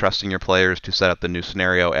 you're trusting your players to set up the new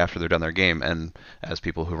scenario after they're done their game, and as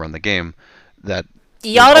people who run the game, that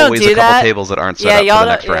y'all there's don't always do a couple that. tables that aren't set up for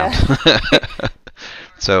the next round. Yeah.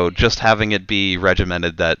 So just having it be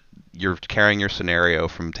regimented that you're carrying your scenario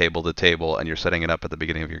from table to table and you're setting it up at the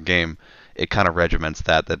beginning of your game, it kind of regiments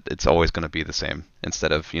that it's always going to be the same.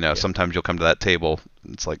 Instead of, sometimes you'll come to that table,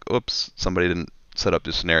 it's like, oops, somebody didn't set up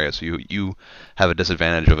this scenario, so you have a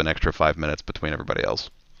disadvantage of an extra 5 minutes between everybody else.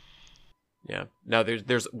 Yeah. Now,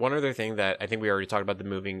 there's one other thing that I think we already talked about, the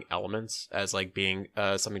moving elements as like being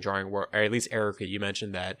something drawing, or at least Erica, you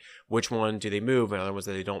mentioned that which one do they move and other ones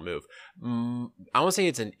that they don't move. I won't say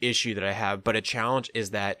it's an issue that I have, but a challenge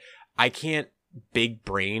is that I can't big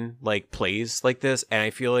brain like plays like this, and I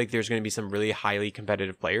feel like there's going to be some really highly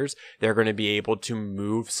competitive players that are going to be able to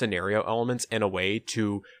move scenario elements in a way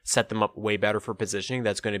to set them up way better for positioning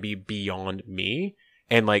that's going to be beyond me,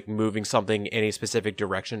 and like moving something in a specific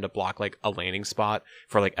direction to block like a landing spot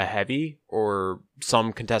for like a heavy or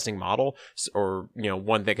some contesting model, or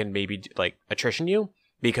one that can maybe like attrition you,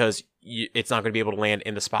 because it's not going to be able to land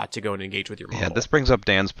in the spot to go and engage with your model. Yeah, this brings up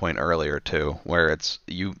Dan's point earlier too, where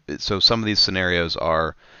so some of these scenarios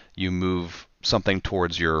are you move something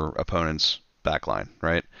towards your opponent's backline,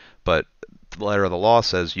 right? But the letter of the law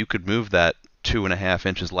says you could move that 2.5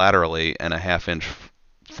 inches laterally and a half inch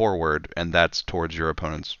forward, and that's towards your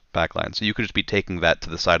opponent's backline. So you could just be taking that to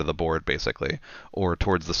the side of the board basically, or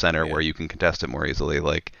towards the center where you can contest it more easily.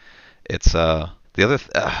 Like it's the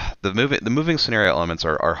moving scenario elements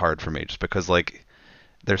are hard for me, just because like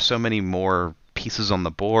there's so many more pieces on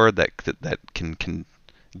the board that can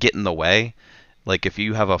get in the way. Like if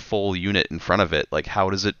you have a full unit in front of it, like how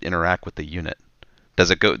does it interact with the unit?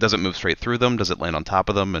 Does it move straight through them? Does it land on top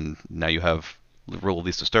of them? And now you have the rule of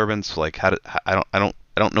least disturbance. Like I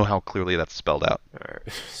don't know how clearly that's spelled out. All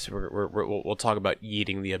right, so we'll talk about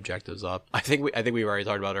yeeting the objectives up. I think we've already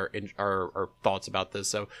talked about our thoughts about this.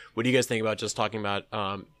 So what do you guys think about just talking about?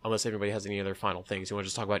 Unless anybody has any other final things, you want to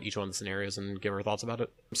just talk about each one of the scenarios and give our thoughts about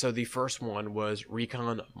it. So the first one was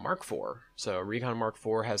Recon Mark IV. So Recon Mark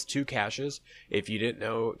IV has 2 caches. If you didn't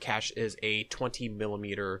know, cache is a 20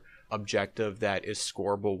 millimeter objective that is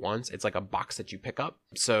scoreable once. It's like a box that you pick up.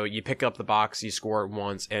 So you pick up the box, you score it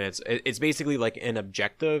once, and it's basically like an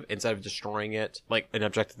objective. Instead of destroying it, like an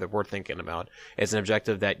objective that we're thinking about, it's an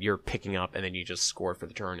objective that you're picking up and then you just score for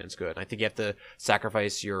the turn, and it's good. I think you have to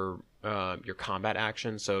sacrifice your combat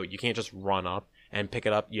action, so you can't just run up and pick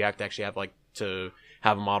it up. You have to actually have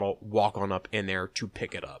a model walk on up in there to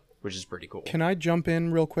pick it up, which is pretty cool. Can I jump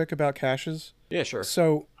in real quick about caches? Yeah, sure.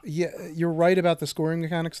 So, yeah, you're right about the scoring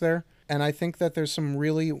mechanics there, and I think that there's some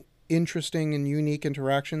really interesting and unique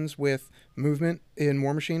interactions with movement in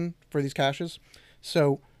War Machine for these caches.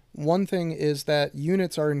 So, one thing is that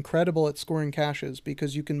units are incredible at scoring caches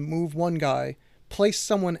because you can move one guy, place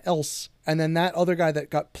someone else, and then that other guy that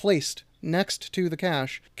got placed next to the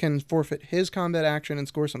cache can forfeit his combat action and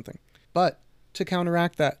score something. But to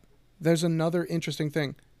counteract that, there's another interesting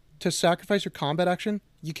thing. To sacrifice your combat action,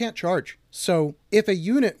 you can't charge. So if a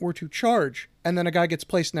unit were to charge and then a guy gets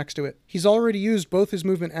placed next to it, he's already used both his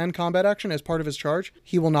movement and combat action as part of his charge.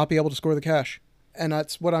 He will not be able to score the cache. And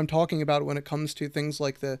that's what I'm talking about when it comes to things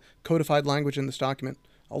like the codified language in this document.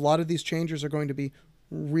 A lot of these changes are going to be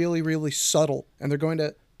really, really subtle, and they're going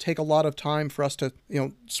to take a lot of time for us to,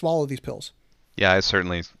 swallow these pills. Yeah, I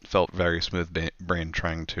certainly felt very smooth brain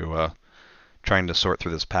trying to sort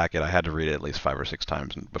through this packet. I had to read it at least 5 or 6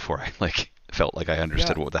 times before I felt like I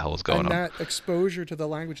understood what the hell was going on. And that exposure to the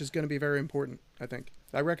language is going to be very important, I think.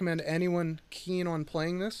 I recommend anyone keen on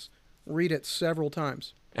playing this read it several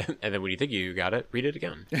times. And then when you think you got it, read it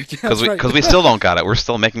again. Because we still don't got it. We're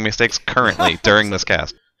still making mistakes currently during this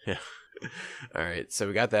cast. Yeah. All right, so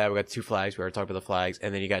we got that. We got 2 flags. We already talked about the flags.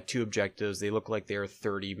 And then you got 2 objectives. They look like they're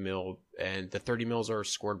 30 mil, and the 30 mils are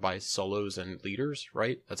scored by solos and leaders,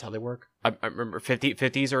 right? That's how they work. I remember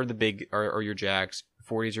 50s are the big, are your jacks,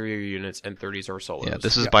 40s are your units, and 30s are solos. Yeah,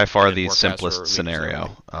 this is by far the simplest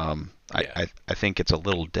scenario. I think it's a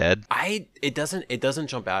little dead. It doesn't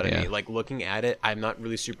jump out at me. Like, looking at it, I'm not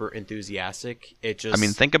really super enthusiastic. It just, I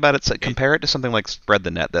mean, think about it. Compare it to something like Spread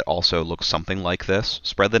the Net that also looks something like this.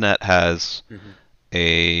 Spread the Net has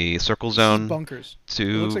a circle zone, bunkers,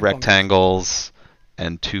 2 rectangles,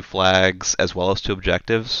 and 2 flags, as well as 2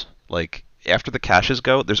 objectives. Like, after the caches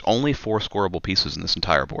go, there's only 4 scoreable pieces in this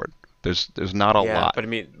entire board. There's not a lot. But I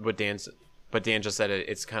mean, But Dan just said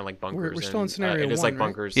it's kind of like bunkers. We're still in scenario 1, it is like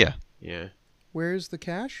bunkers. Right? Yeah. Where's the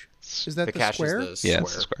cache? Is that the cache square? Is the square? Yeah,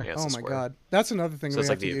 it's the square. Yeah, it's oh the my square. god, that's another thing we have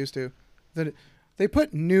like to get used to. That they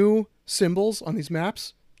put new symbols on these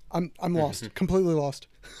maps. I'm lost, completely lost.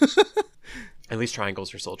 At least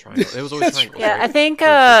triangles are still triangles. It was always triangles. Yeah, right? I think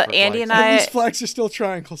Andy and And I. these flags are still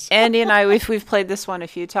triangles. Andy and I, we've played this one a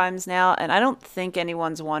few times now, and I don't think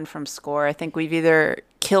anyone's won from score. I think we've either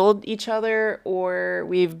killed each other or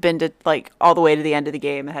we've been to all the way to the end of the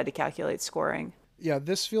game and had to calculate scoring. Yeah,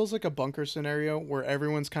 this feels like a bunker scenario where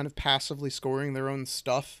everyone's kind of passively scoring their own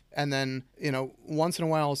stuff. And then, once in a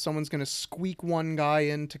while, someone's going to squeak one guy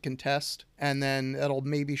in to contest, and then it'll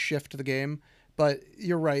maybe shift the game. But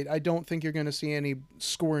you're right. I don't think you're going to see any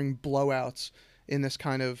scoring blowouts in this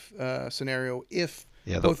kind of scenario if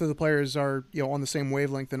both of the players are on the same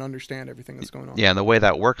wavelength and understand everything that's going on. Yeah, and the way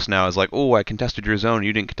that works now is like, oh, I contested your zone,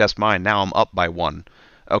 you didn't contest mine, now I'm up by 1.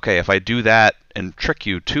 Okay, if I do that and trick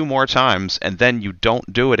you 2 more times, and then you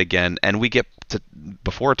don't do it again, and we get to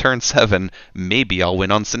before turn 7, maybe I'll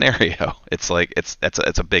win on scenario. It's like it's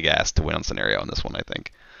a big ask to win on scenario on this one, I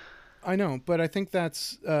think. I know, but I think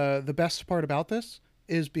that's the best part about this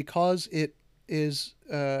is because it is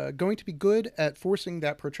going to be good at forcing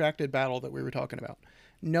that protracted battle that we were talking about.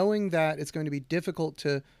 Knowing that it's going to be difficult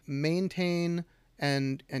to maintain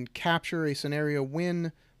and capture a scenario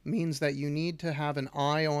win means that you need to have an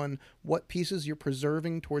eye on what pieces you're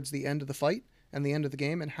preserving towards the end of the fight and the end of the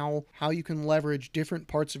game, and how you can leverage different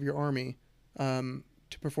parts of your army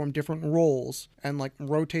to perform different roles and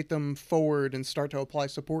rotate them forward and start to apply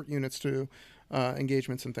support units to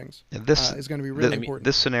engagements and things. This is going to be really important.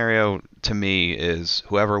 This scenario to me is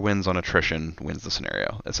whoever wins on attrition wins the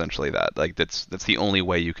scenario. Essentially, that's the only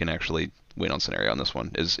way you can actually win on scenario on this one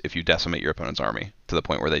is if you decimate your opponent's army to the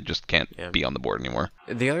point where they just can't be on the board anymore.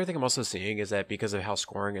 The other thing I'm also seeing is that because of how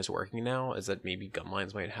scoring is working now, is that maybe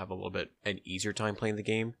gunlines might have a little bit an easier time playing the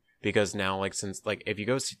game. Because now, since if you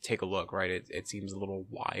go take a look, right, it seems a little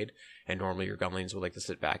wide, and normally your gunlines would like to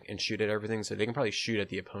sit back and shoot at everything, so they can probably shoot at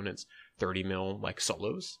the opponent's 30 mil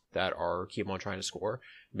solos that are keep on trying to score,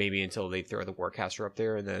 maybe until they throw the Warcaster up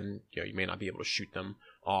there, and then you may not be able to shoot them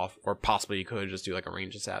off, or possibly you could just do a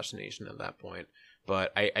range assassination at that point.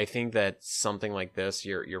 But I think that something like this,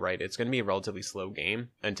 you're right, it's going to be a relatively slow game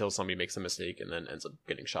until somebody makes a mistake and then ends up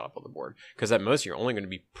getting shot up on the board. Because at most, you're only going to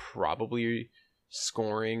be probably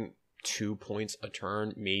scoring 2 points a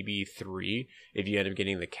turn, maybe 3 if you end up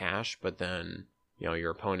getting the cash, but then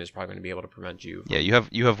your opponent is probably going to be able to prevent you. Yeah,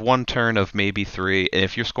 you have 1 turn of maybe 3, and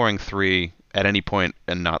if you're scoring 3 at any point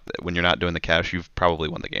and not when you're not doing the cash, you've probably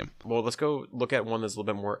won the game. Well, let's go look at one that's a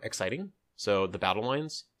little bit more exciting. So the battle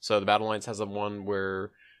lines. So the battle lines has a one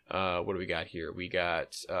where what do we got here? We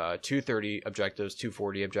got 230 objectives,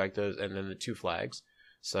 240 objectives, and then the 2 flags.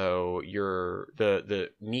 So the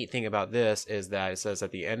neat thing about this is that it says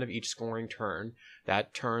at the end of each scoring turn,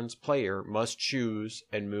 that turn's player must choose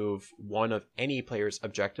and move one of any player's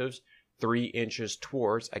objectives 3 inches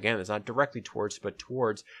towards, again, it's not directly towards, but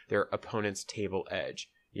towards their opponent's table edge.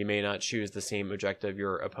 You may not choose the same objective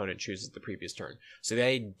your opponent chooses the previous turn. So the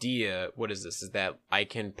idea, what is this, is that I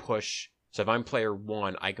can push, so if I'm player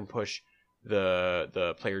 1, I can push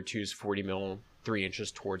the player 2's 40 mil 3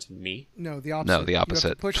 inches towards me. No, the opposite. No, the opposite. You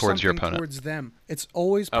have to push towards your something opponent. Towards them. It's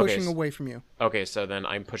always pushing away from you. Okay, so then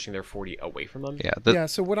I'm pushing their 40 away from them? Yeah.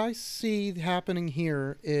 So what I see happening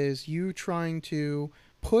here is you trying to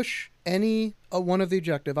push any one of the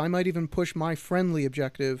objective. I might even push my friendly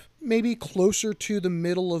objective maybe closer to the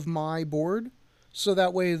middle of my board, so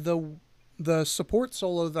that way the the support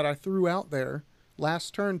solo that I threw out there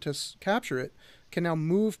last turn to capture it can now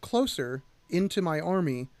move closer into my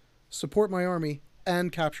army, support my army,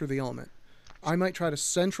 and capture the element. I might try to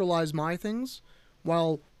centralize my things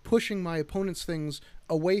while pushing my opponent's things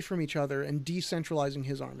away from each other and decentralizing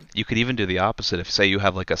his army. You could even do the opposite. If, say, you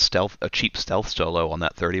have like a cheap stealth solo on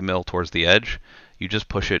that 30 mil towards the edge, you just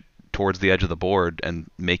push it towards the edge of the board and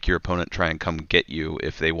make your opponent try and come get you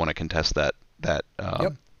if they want to contest that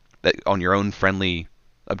on your own friendly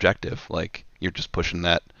objective. Like, you're just pushing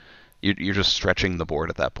that. You're just stretching the board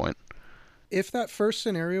at that point. If that first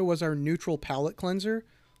scenario was our neutral palate cleanser,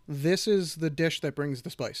 this is the dish that brings the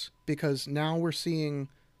spice, because now we're seeing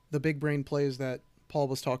the big brain plays that Paul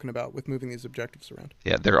was talking about with moving these objectives around.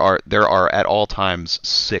 Yeah, there are at all times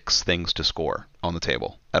 6 things to score on the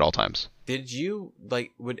table at all times. Did you,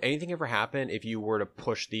 would anything ever happen if you were to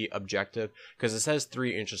push the objective? Because it says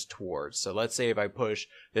 3 inches towards. So let's say if I push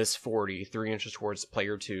this 40, 3 inches towards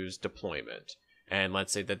player 2's deployment, and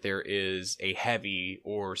let's say that there is a heavy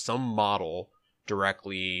or some model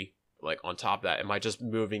directly on top of that, am I just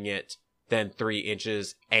moving it then 3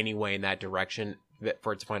 inches anyway in that direction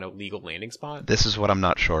for it to find a legal landing spot? This is what I'm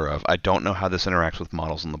not sure of. I don't know how this interacts with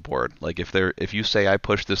models on the board. Like, if you say I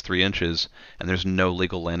push this 3 inches and there's no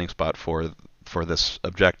legal landing spot for this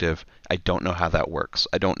objective, I don't know how that works.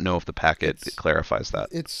 I don't know if the packet clarifies that.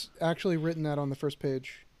 It's actually written that on the first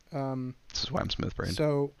page. This is why I'm smooth-brained.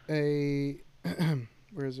 So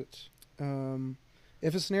where is it?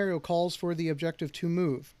 If a scenario calls for the objective to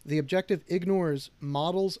move, the objective ignores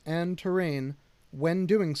models and terrain when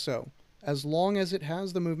doing so, as long as it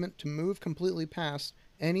has the movement to move completely past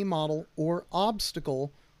any model or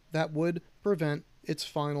obstacle that would prevent its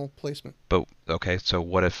final placement. But okay, so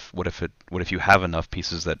what if you have enough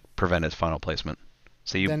pieces that prevent its final placement?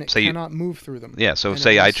 Then it cannot move through them. Yeah, so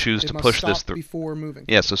say I choose to push this before moving.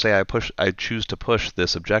 Yeah, so say I choose to push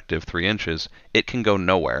this objective 3 inches, it can go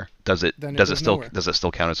nowhere. Does it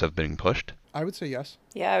still count as being pushed? I would say yes.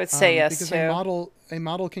 Yeah, I would say yes because too. a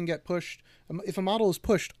model can get pushed. If a model is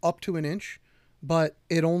pushed up to an inch, but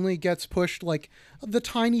it only gets pushed the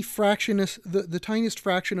tiniest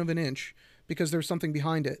fraction of an inch because there's something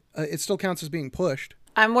behind it, it still counts as being pushed.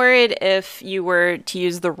 I'm worried if you were to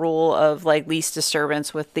use the rule of least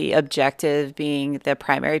disturbance with the objective being the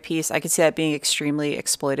primary piece. I could see that being extremely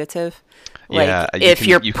exploitative. Yeah, if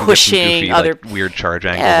you're pushing goofy, other weird charge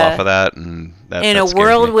angles off of that, and in a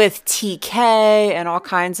world with TK and all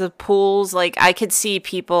kinds of pools, I could see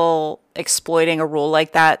people exploiting a rule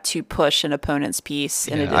like that to push an opponent's piece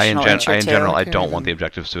in additional inch or two. In general, I don't want the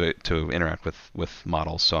objectives to interact with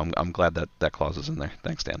models, so I'm glad that clause is in there.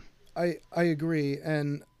 Thanks, Dan. I agree,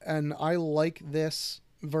 and I like this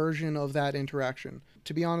version of that interaction.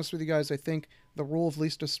 To be honest with you guys, I think the rule of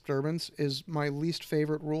least disturbance is my least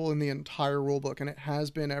favorite rule in the entire rulebook, and it has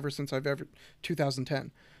been ever since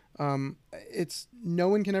 2010. It's no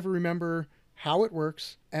one can ever remember how it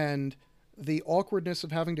works, and the awkwardness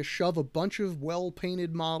of having to shove a bunch of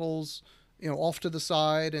well-painted models, off to the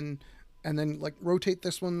side and then rotate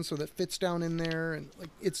this one so that fits down in there, and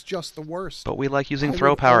it's just the worst. But we like using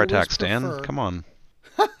throw power attacks, Dan. Come on.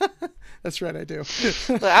 That's right, I do.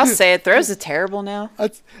 Look, I'll say it. Throws are terrible now.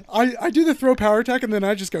 I do the throw power attack and then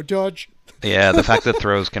I just go dodge. Yeah, the fact that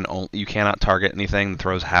throws you cannot target anything.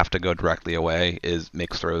 Throws have to go directly away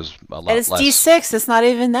makes throws a lot less. And it's D6. It's not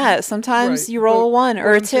even that. Sometimes you roll a 1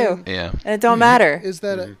 or a 2. Yeah. And it don't matter. Is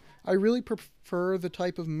that I really prefer the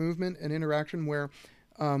type of movement and interaction where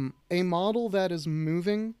a model that is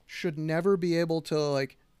moving should never be able to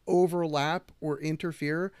overlap or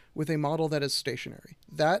interfere with a model that is stationary.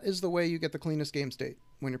 That is the way you get the cleanest game state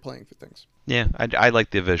when you're playing for things. Yeah, I like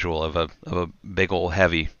the visual of a big old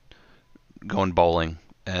heavy going bowling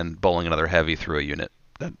and bowling another heavy through a unit.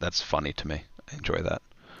 That's funny to me. I enjoy that.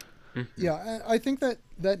 Yeah, I think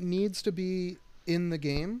that needs to be in the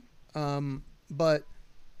game, but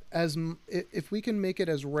if we can make it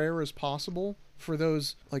as rare as possible for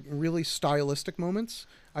those really stylistic moments,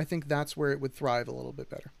 I think that's where it would thrive a little bit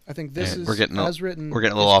better. I think this is as written. We're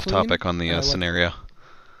getting a little off topic on the scenario.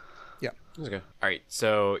 Yeah. Okay. All right.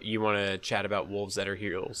 So you want to chat about Wolves That Are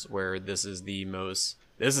Heroes, where this is the most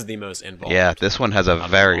involved. Yeah, this one has a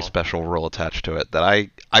very special rule attached to it that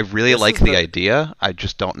I really like the idea. I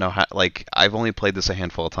just don't know how. I've only played this a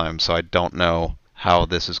handful of times, so I don't know how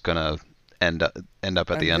this is gonna end up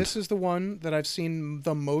at the end. This is the one that I've seen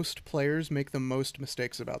the most players make the most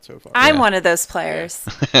mistakes about so far. I'm one of those players.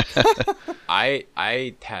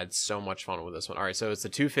 I had so much fun with this one. All right, so it's the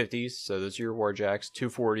 250s, so those are your warjacks,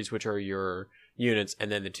 240s, which are your units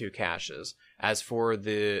and then the 2 caches. As for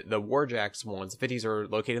the Warjacks ones, the 50s are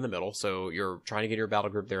located in the middle, so you're trying to get your battle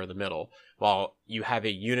group there in the middle, while you have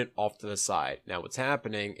a unit off to the side. Now what's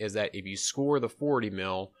happening is that if you score the 40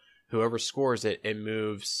 mil, whoever scores it, it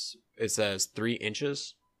moves, it says 3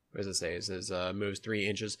 inches. What does it say? It says moves 3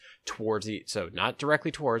 inches towards so not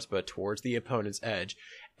directly towards, but towards the opponent's edge.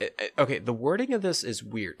 Okay, the wording of this is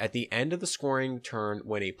weird. At the end of the scoring turn,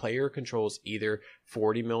 when a player controls either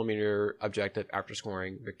 40 millimeter objective after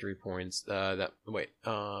scoring victory points, what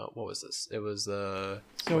was this? It was where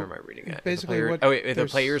am I reading it? Basically, if the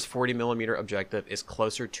player's 40 millimeter objective is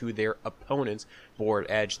closer to their opponent's board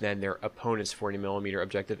edge than their opponent's 40 millimeter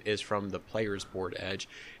objective is from the player's board edge,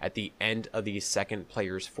 at the end of the second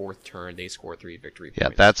player's 4th turn, they score 3 victory points.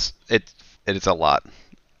 Yeah, that's it. It's a lot.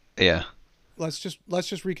 Yeah. Let's just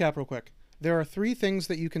recap real quick. There are 3 things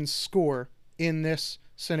that you can score in this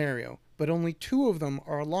scenario, but only 2 of them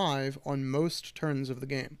are live on most turns of the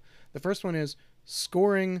game. The first one is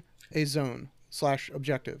scoring a zone /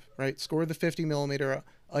 objective, right? Score the 50 millimeter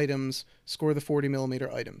items, score the 40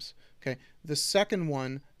 millimeter items. Okay. The second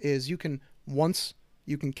one is you can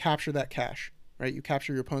capture that cache, right? You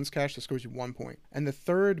capture your opponent's cache, that scores you 1 point. And the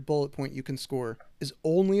third bullet point you can score is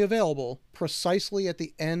only available precisely at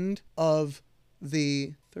the end of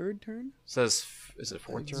the 3rd turn? Says, is it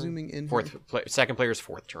 4th turn? Zooming in. Second player's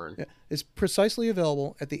 4th turn. Yeah. It's precisely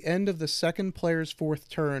available at the end of the second player's 4th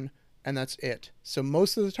turn, and that's it. So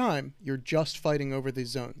most of the time, you're just fighting over these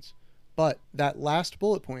zones. But that last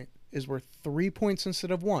bullet point is worth 3 points instead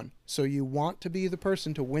of 1. So you want to be the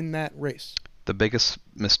person to win that race. The biggest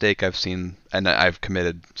mistake I've seen, and I've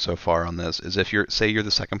committed so far on this, is if you're the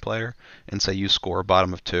second player, and say you score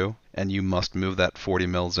bottom of 2, and you must move that 40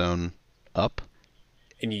 mil zone up.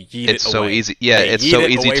 And you yeet it's it so away. easy. Yeah, it's so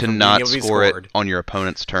easy to not score scored. it on your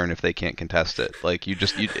opponent's turn if they can't contest it. Like it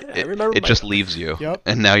just just leaves you. Yep.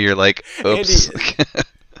 And now you're like, oops.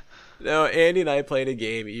 No, Andy and I played a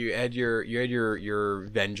game. You had your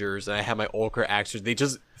Vengers, and I had my Ultra Axers. They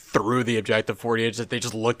just threw the objective 40 inches. They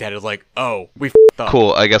just looked at it like, oh, we f***ed up.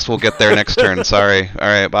 Cool. I guess we'll get there next turn. Sorry. All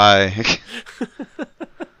right. Bye.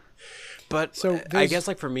 But I guess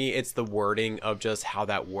like for me, it's the wording of just how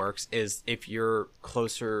that works is if you're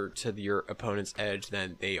closer to your opponent's edge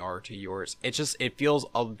than they are to yours. It feels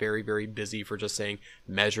very, very busy for just saying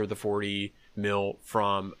measure the 40 mil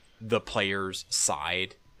from the player's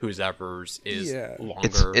side. Whoever's is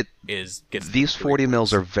longer gets these 40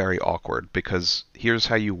 mils are very awkward because here's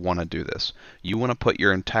how you want to do this. You want to put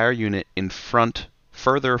your entire unit in front,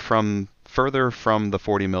 further from the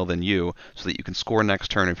 40 mil than you, so that you can score next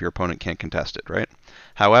turn if your opponent can't contest it, right?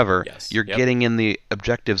 However, you're getting in the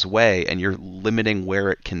objective's way and you're limiting where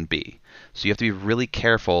it can be. So you have to be really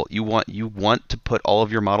careful. You want to put all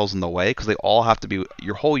of your models in the way because they all have to be,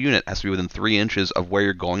 your whole unit has to be within 3 inches of where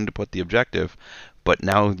you're going to put the objective. But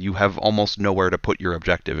now you have almost nowhere to put your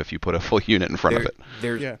objective if you put a full unit in front of it.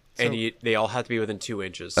 They all have to be within 2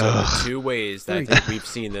 inches. So the 2 ways that I think we've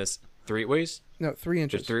seen this. 3 ways? No, 3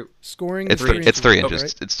 inches. Scoring. It's 3 inches. It's 3 inches.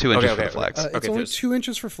 Right? It's 2 inches for the flags. It's only 2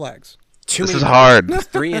 inches for flags. This is hard.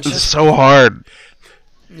 3 inches. This is so hard.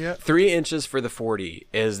 Yeah. 3 inches for the 40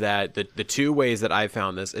 is that the 2 ways that I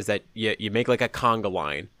found this is that you make like a conga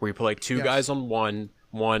line where you put like 2 guys on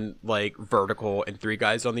one like vertical and 3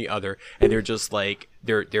 guys on the other, and they're just like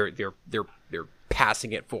they're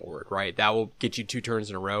passing it forward, right? That will get you 2 turns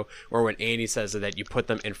in a row. Or when Andy says that you put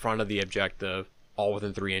them in front of the objective, all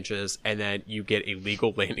within 3 inches, and then you get a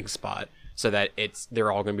legal landing spot so that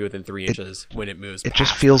they're all going to be within 3 inches when it moves. It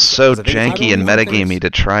just feels so janky and metagamey to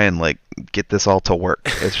try and like get this all to work.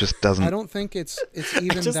 It just doesn't. I don't think it's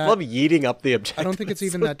even. I just love yeeting up the objective. I don't think it's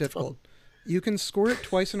even that difficult. You can score it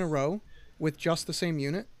twice in a row with just the same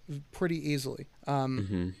unit pretty easily.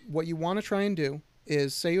 What you want to try and do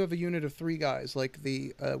is, say you have a unit of 3 guys, like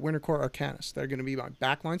the Winter Corps Arcanists. They're going to be my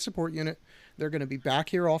backline support unit. They're going to be back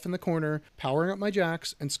here off in the corner, powering up my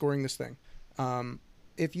jacks and scoring this thing.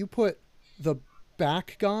 If you put the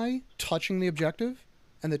back guy touching the objective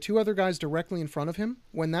and the 2 other guys directly in front of him,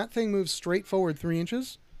 when that thing moves straight forward 3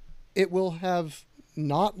 inches, it will have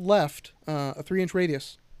not left a 3-inch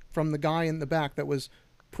radius from the guy in the back that was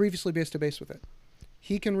previously base to base with it.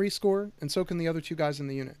 He can rescore, and so can the other 2 guys in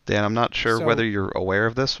the unit. Dan, I'm not sure whether you're aware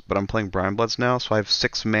of this, but I'm playing Brian Bloods now, so I have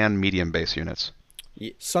 6-man medium base units.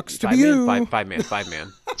 Sucks to be you. 5 man.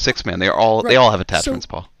 6-man. They all have attachments,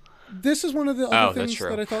 Paul. This is one of the other things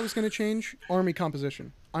that I thought was going to change army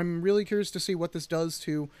composition. I'm really curious to see what this does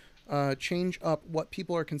to change up what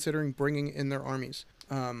people are considering bringing in their armies.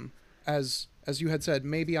 As you had said,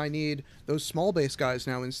 maybe I need those small base guys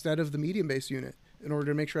now instead of the medium base unit. in order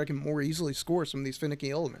to make sure I can more easily score some of these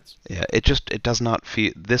finicky elements. Yeah, it does not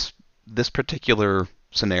feel this particular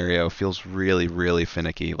scenario feels really, really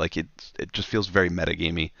finicky. Like it just feels very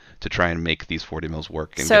metagamey to try and make these 40 mils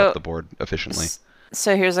work and get up the board efficiently.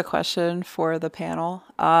 So here's a question for the panel.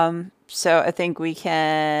 So I think we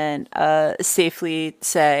can safely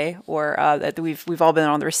say, or that we've all been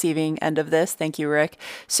on the receiving end of this. Thank you, Rick.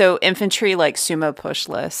 So infantry like sumo push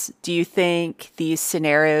lists. Do you think these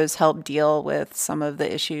scenarios help deal with some of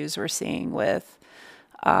the issues we're seeing with,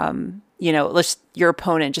 your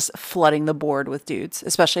opponent just flooding the board with dudes,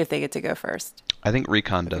 especially if they get to go first? I think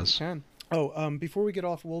Recon does. Before we get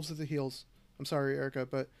off Wolves at the Heels, I'm sorry, Erica,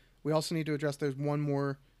 but we also need to address there's one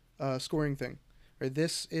more scoring thing. Right?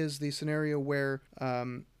 This is the scenario where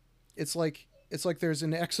it's like there's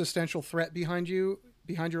an existential threat behind your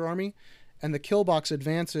army, and the kill box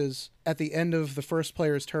advances at the end of the first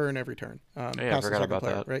player's turn every turn. I forgot about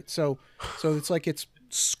that. Right? So it's like it's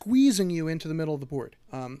squeezing you into the middle of the board.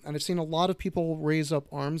 And I've seen a lot of people raise up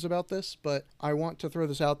arms about this, but I want to throw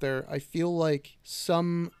this out there. I feel like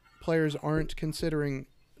some players aren't considering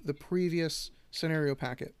the previous scenario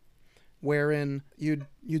packet, wherein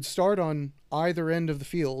you'd start on either end of the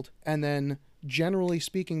field, and then generally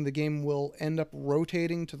speaking the game will end up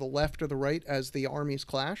rotating to the left or the right as the armies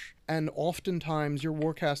clash, and oftentimes your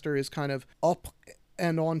warcaster is kind of up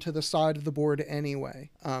and onto the side of the board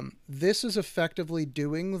anyway. This is effectively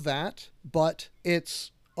doing that, but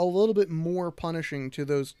it's a little bit more punishing to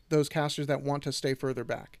those casters that want to stay further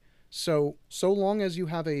back. So long as you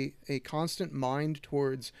have a constant mind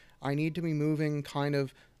towards, I need to be moving kind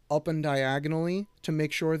of up and diagonally to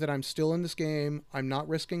make sure that I'm still in this game, I'm not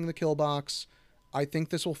risking the kill box, I think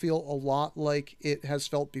this will feel a lot like it has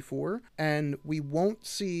felt before, and we won't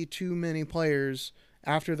see too many players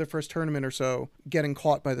after the first tournament or so getting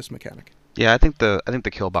caught by this mechanic. Yeah, I think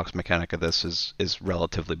the kill box mechanic of this is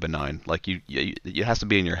relatively benign. Like it has to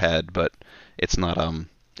be in your head, but it's not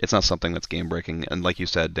something that's game breaking. And like you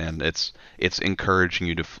said, Dan, it's encouraging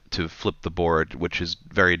you to flip the board, which is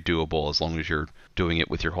very doable as long as you're doing it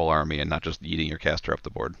with your whole army and not just eating your caster up the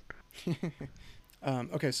board.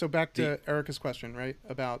 Okay, so back to Erica's question, right?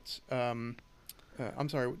 About I'm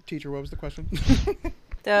sorry, teacher, what was the question?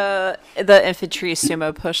 The infantry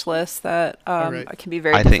sumo push list that right. can be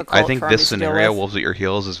very difficult. I think for this scenario, with. Wolves at your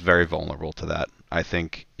heels, is very vulnerable to that. I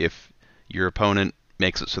think if your opponent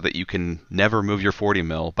makes it so that you can never move your 40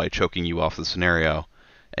 mil by choking you off the scenario,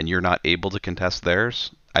 and you're not able to contest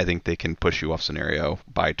theirs, I think they can push you off scenario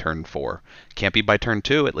by turn 4. Can't be by turn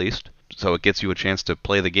 2 at least, so it gets you a chance to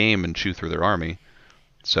play the game and chew through their army.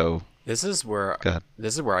 So This is where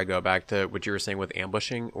I go back to what you were saying with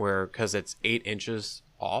ambushing, where because it's 8 inches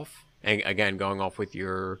off, and again going off with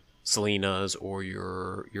your Selena's or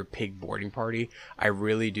your pig boarding party, I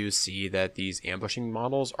really do see that these ambushing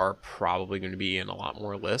models are probably going to be in a lot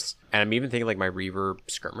more lists. And I'm even thinking like my Reaver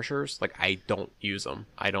skirmishers, like I don't use them.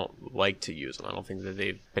 I don't like to use them. I don't think that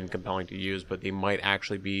they've been compelling to use, but they might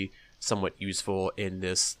actually be somewhat useful in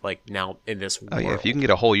this world. Oh yeah, if you can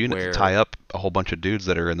get a whole unit to tie up a whole bunch of dudes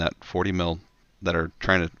that are in that 40 mil that are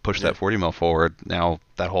trying to push that 40 mil forward, now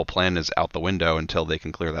that whole plan is out the window until they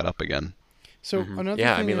can clear that up again. So another thing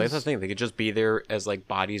I mean, is, that's the thing. They could just be there as like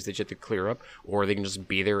bodies that you have to clear up, or they can just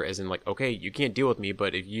be there as in like, okay, you can't deal with me,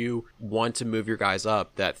 but if you want to move your guys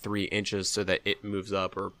up that 3 inches so that it moves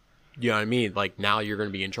up, or you know what I mean, like now you're going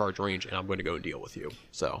to be in charge range, and I'm going to go and deal with you.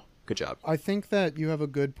 So good job. I think that you have a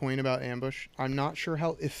good point about ambush. I'm not sure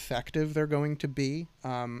how effective they're going to be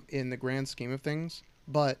in the grand scheme of things,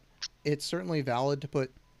 but it's certainly valid to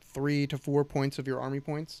put 3 to 4 points of your army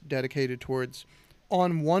points dedicated towards,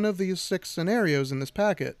 on one of these 6 scenarios in this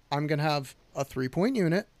packet, I'm going to have a 3-point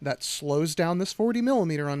unit that slows down this 40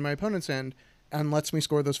 millimeter on my opponent's end and lets me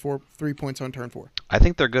score those 3 points on turn 4. I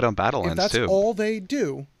think they're good on battle lines, too. If that's all they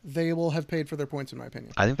do, they will have paid for their points, in my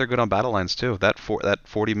opinion. I think they're good on battle lines, too. That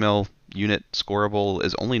 40 mil unit scoreable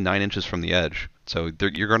is only 9 inches from the edge. So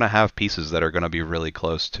you're going to have pieces that are going to be really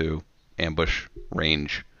close to ambush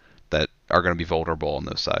range that are going to be vulnerable on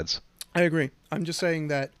those sides. I agree. I'm just saying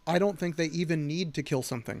that I don't think they even need to kill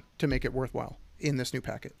something to make it worthwhile in this new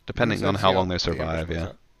packet. Depending on how long they survive,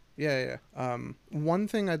 yeah. Yeah. One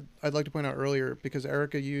thing I'd like to point out earlier, because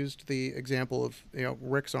Erica used the example of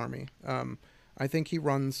Rick's army. I think he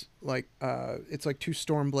runs like it's like 2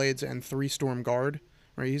 Stormblades and 3 Storm Guard.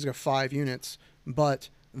 Right, he's got 5 units, but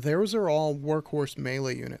those are all workhorse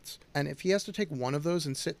melee units. And if he has to take one of those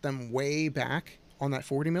and sit them way back on that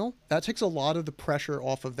 40 mil, that takes a lot of the pressure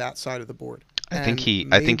off of that side of the board. I think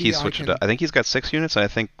he switched it up. I think he's got 6 units, and I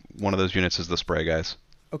think one of those units is the spray guys.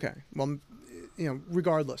 Okay. Well,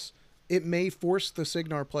 regardless, it may force the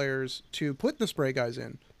Signar players to put the spray guys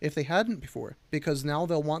in if they hadn't before, because now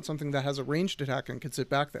they'll want something that has a ranged attack and can sit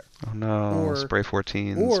back there. Oh no, spray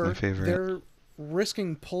 14 is my favorite. They're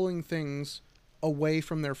risking pulling things away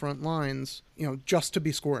from their front lines, just to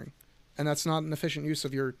be scoring. And that's not an efficient use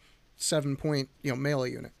of your 7-point,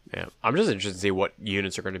 melee unit. Yeah, I'm just interested to see what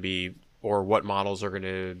units are going to be, or what models are going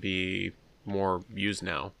to be more used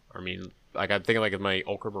now. I mean, like I'm thinking like of my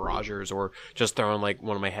Ultra Barragers, or just throwing like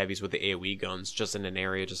one of my heavies with the AoE guns just in an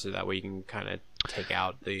area, just so that way you can kind of take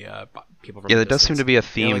out the people from. Yeah, the there does seem distance. to be a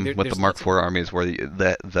theme like, with the Mark IV armies where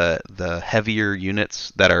the heavier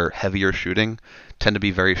units that are heavier shooting tend to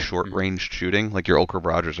be very short ranged shooting. Like your Ultra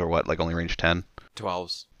Barragers are what, like only range 10?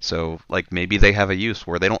 12s. So like maybe they have a use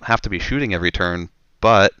where they don't have to be shooting every turn,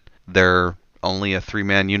 but they're only a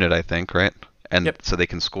 3-man unit, I think, right? And so they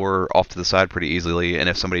can score off to the side pretty easily, and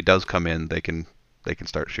if somebody does come in, they can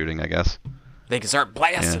start shooting, I guess. They can start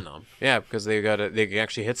blasting them. Yeah, because they can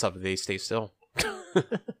actually hit something. They stay still.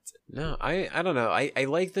 No, I don't know. I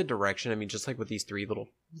like the direction. I mean, just like with these three little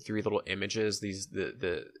images,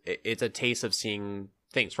 it's a taste of seeing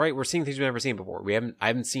things, right? We're seeing things we've never seen before. I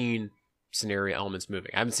haven't seen scenario elements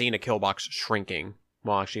moving. I haven't seen a kill box shrinking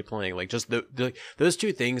while actually playing. Like just those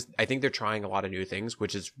two things, I think they're trying a lot of new things,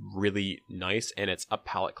 which is really nice, and it's a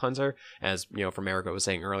palate cleanser. As from Erica was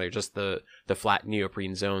saying earlier, just the flat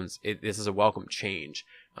neoprene zones. This is a welcome change.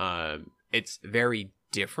 It's very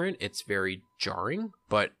different. It's very jarring,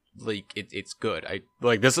 but like it's good.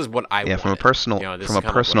 This is what I wanted. From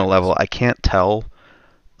a personal level, I can't tell.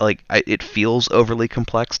 Like it feels overly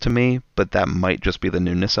complex to me, but that might just be the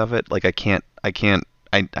newness of it. Like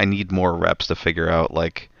I need more reps to figure out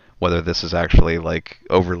like whether this is actually like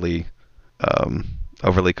overly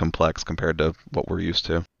complex compared to what we're used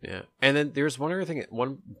to. Yeah, and then there's one other thing,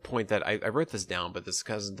 one point that I wrote this down, but this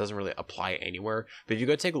doesn't really apply anywhere. But if you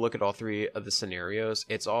go take a look at all three of the scenarios,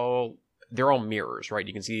 they're all mirrors, right?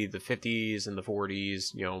 You can see the 50s and the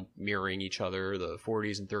 40s, mirroring each other, the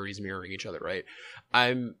 40s and 30s mirroring each other, right?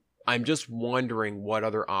 I'm just wondering what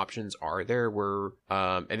other options are there where,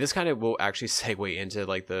 and this kind of will actually segue into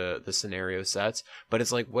like the scenario sets, but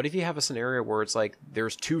it's like, what if you have a scenario where it's like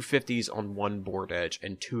there's two 50s on one board edge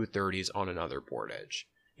and two 30s on another board edge?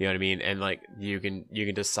 You know what I mean? And like you can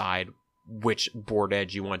decide which board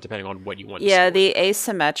edge you want depending on what you want. Yeah, to the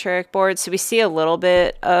asymmetric board. So we see a little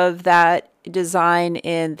bit of that design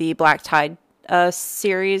in the Black Tide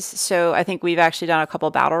series. So I think we've actually done a couple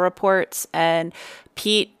battle reports, and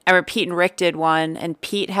Pete and Rick did one, and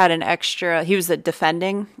Pete had an extra, he was the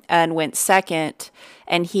defending and went second,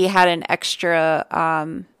 and he had an extra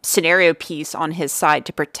scenario piece on his side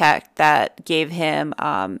to protect that gave him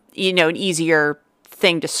an easier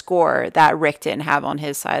thing to score that Rick didn't have on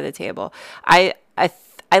his side of the table. I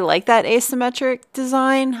like that asymmetric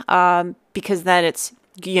design because then it's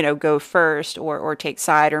go first or take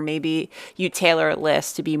side, or maybe you tailor a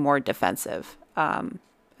list to be more defensive.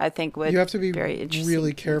 I think you have to be very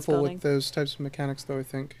really careful with those types of mechanics, though. I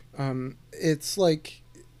think it's like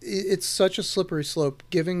it's such a slippery slope.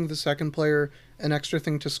 Giving the second player an extra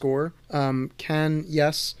thing to score can,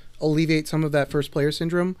 yes, alleviate some of that first player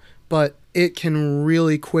syndrome, but it can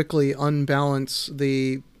really quickly unbalance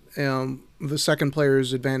the second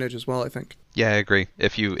player's advantage as well, I think. Yeah, I agree.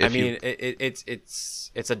 It's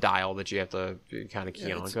a dial that you have to kind of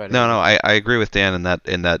key on. Go ahead. No, I agree with Dan in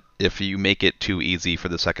that if you make it too easy for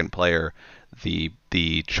the second player,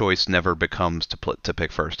 the choice never becomes to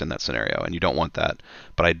pick first in that scenario, and you don't want that.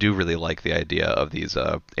 But I do really like the idea of these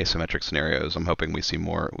asymmetric scenarios. I'm hoping we see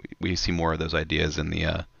more of those ideas in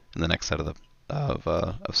the next set of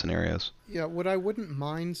scenarios. Yeah, what I wouldn't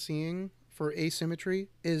mind seeing for asymmetry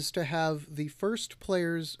is to have the first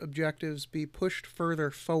player's objectives be pushed further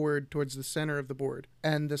forward towards the center of the board,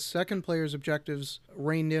 and the second player's objectives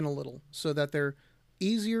reined in a little, so that they're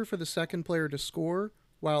easier for the second player to score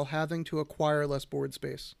while having to acquire less board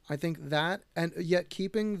space. I think that, and yet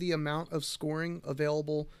keeping the amount of scoring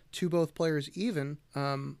available to both players even,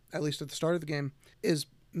 at least at the start of the game, is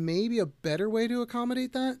maybe a better way to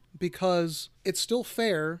accommodate that, because it's still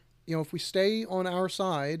fair. If we stay on our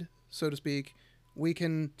side, so to speak, we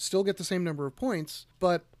can still get the same number of points,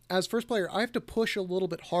 but as first player, I have to push a little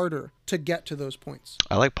bit harder to get to those points.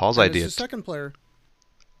 I like Paul's idea. As a second player,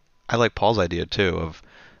 I like Paul's idea too of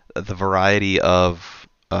the variety of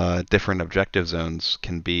different objective zones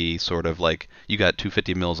can be sort of like you got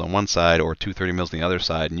 250 mils on one side or 230 mils on the other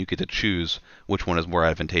side, and you get to choose which one is more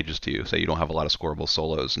advantageous to you. So you don't have a lot of scoreable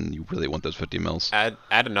solos, and you really want those 50 mils. Add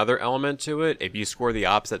another element to it. If you score the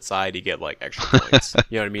opposite side, you get like extra points.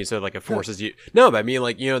 You know what I mean? So like it forces you. No, but I mean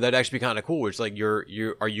like that'd actually be kind of cool. It's like are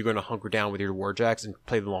you going to hunker down with your warjacks and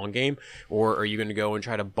play the long game, or are you going to go and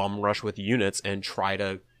try to bum rush with units and try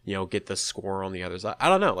to get the score on the other side? I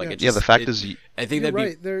don't know. Like the fact is, I think you're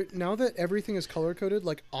that'd right. Now that everything is color coded,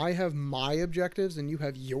 like I have my objectives and you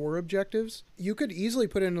have your objectives, you could easily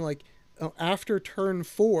put in like after turn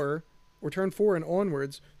 4 or turn 4 and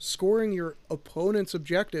onwards, scoring your opponent's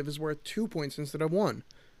objective is worth 2 points instead of 1.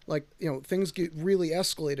 Like things get really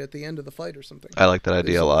escalated at the end of the fight or something. I like that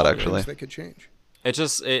idea a lot, actually. They could change. It's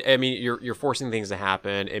just, I mean, you're forcing things to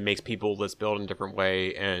happen. It makes people list build in a different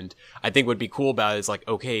way. And I think what'd be cool about it is like,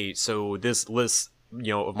 okay, so this list,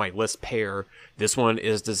 of my list pair, this one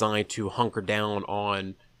is designed to hunker down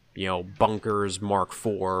on, bunkers Mark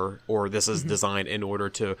IV, or this is designed in order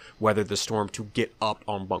to weather the storm to get up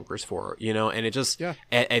on bunkers 4, and it just,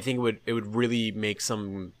 I think it would really make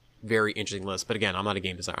some very interesting list. But again, I'm not a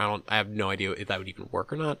game designer. I have no idea if that would even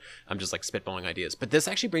work or not. I'm just like spitballing ideas. But this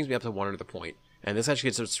actually brings me up to one other point. And this actually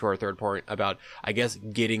gets us to our third point about, I guess,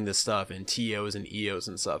 getting the stuff and TOs and EOs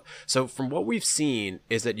and stuff. So from what we've seen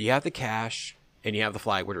is that you have the cash and you have the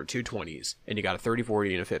flag, which are 220s, and you got a 30,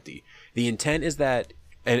 40, and a 50. The intent is that,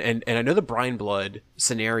 and I know the Brine Blood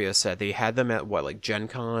scenario said they had them at what, like Gen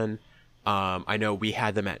Con? I know we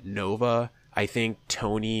had them at Nova. I think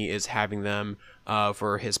Tony is having them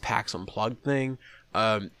for his PAX Unplugged thing.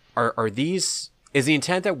 Are these... Is the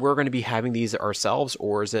intent that we're going to be having these ourselves,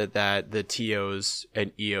 or is it that the TOs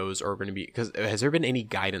and EOs are going to be... Because has there been any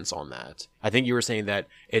guidance on that? I think you were saying that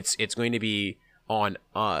it's going to be on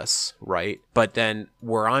us, right? But then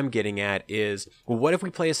where I'm getting at is, well, what if we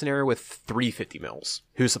play a scenario with 350 mils?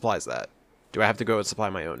 Who supplies that? Do I have to go and supply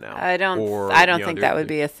my own now? I don't think that would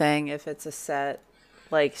be a thing if it's a set.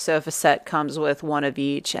 Like, so if a set comes with one of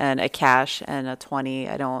each and a cash and a 20,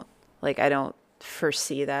 I don't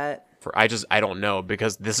foresee that. I don't know,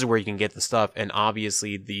 because this is where you can get the stuff, and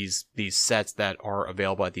obviously these sets that are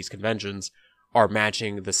available at these conventions are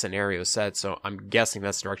matching the scenario set, so I'm guessing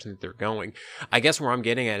that's the direction that they're going. I guess where I'm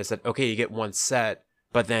getting at is that, okay, you get one set,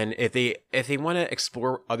 but then if they want to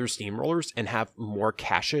explore other steamrollers and have more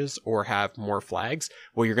caches or have more flags,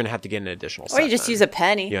 well, you're going to have to get an additional set. Or you just use a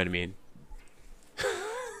penny. You know what I mean?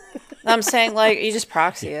 I'm saying, like, you just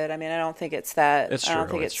proxy it. I mean, I don't think it's that. It's true. I don't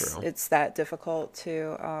think it's that difficult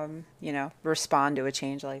to, respond to a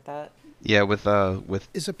change like that. Yeah, with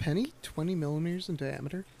Is a penny 20 millimeters in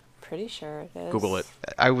diameter? Pretty sure it is. Google it.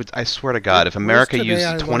 I swear to God, if America used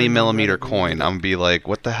a 20 millimeter coin, I'm gonna be like,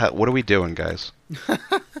 what the hell? What are we doing, guys?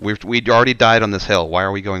 we already died on this hill. Why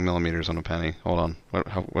are we going millimeters on a penny? Hold on.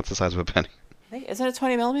 What's the size of a penny? Isn't it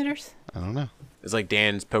 20 millimeters? I don't know. It's like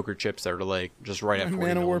Dan's poker chips that are like just right at 40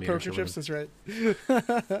 Man of War millimeters. poker chips, that's right.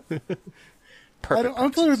 Perfect. I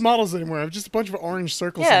don't play with models anymore. I have just a bunch of orange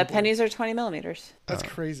circles. Yeah, pennies are 20 millimeters. That's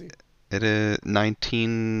crazy. It is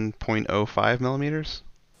 19.05 millimeters.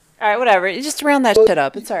 All right, whatever. You just round that shit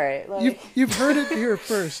up. It's all right. You've heard it here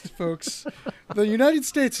first, folks. The United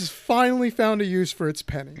States has finally found a use for its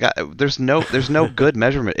penny. There's no good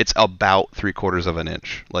measurement. It's about 3/4 of an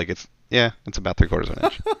inch. Like it's about 3/4 of an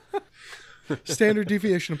inch. Standard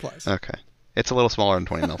deviation applies. Okay. It's a little smaller than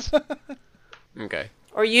 20 mils. Okay.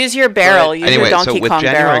 Or use your barrel. Use your Donkey so with Kong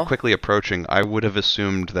January barrel. quickly approaching, I would have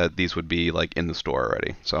assumed that these would be like in the store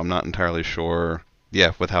already. So I'm not entirely sure.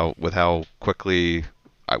 Yeah, with how quickly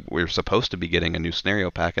we're supposed to be getting a new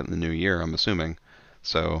scenario packet in the new year, I'm assuming.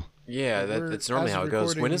 So yeah, that's normally how it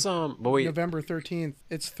goes. When is November 13th.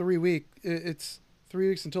 It's 3 weeks. It's 3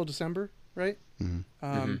 weeks until December, right?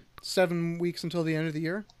 Mm-hmm. 7 weeks until the end of the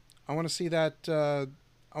year. I want to see that.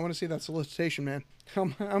 I want to see that solicitation, man.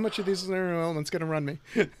 How much of these scenario elements gonna run me?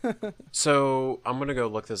 So I'm gonna go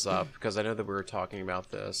look this up because I know that we were talking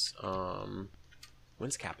about this.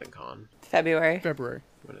 When's Captain Con? February. February.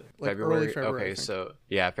 February. Early February. Okay, so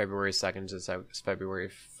yeah, February 2nd to February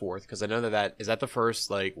 4th, because I know that is that the first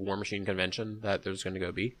like War Machine convention that there's going to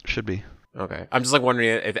go be. Should be. Okay, I'm just like wondering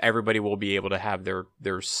if everybody will be able to have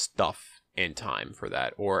their stuff in time for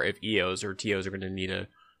that, or if EOs or TOs are going to need to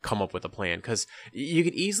come up with a plan, because you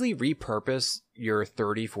could easily repurpose your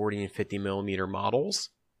 30, 40, and 50 millimeter models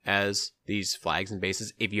as these flags and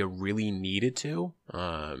bases if you really needed to.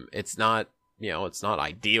 It's not. It's not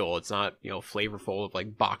ideal. It's not, flavorful of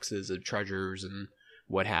like boxes of treasures and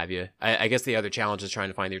what have you. I guess the other challenge is trying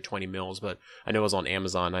to find their 20 mils, but I know it was on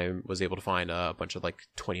Amazon. I was able to find a bunch of like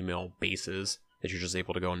 20 mil bases that you're just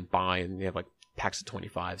able to go and buy, and they have like packs of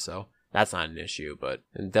 25, so that's not an issue, but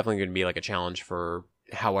definitely going to be like a challenge for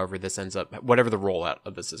however this ends up, whatever the rollout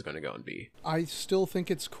of this is going to go and be. I still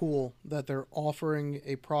think it's cool that they're offering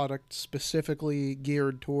a product specifically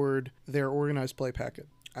geared toward their organized play packet.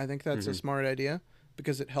 I think that's a smart idea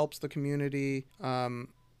because it helps the community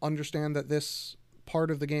understand that this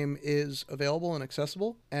part of the game is available and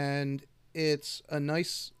accessible, and it's a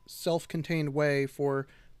nice self-contained way for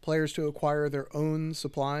players to acquire their own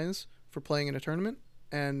supplies for playing in a tournament,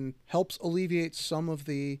 and helps alleviate some of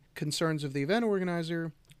the concerns of the event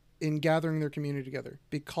organizer in gathering their community together.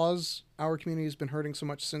 Because our community has been hurting so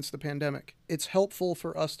much since the pandemic, it's helpful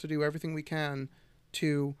for us to do everything we can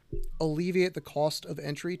to alleviate the cost of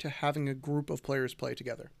entry to having a group of players play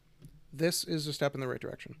together. This is a step in the right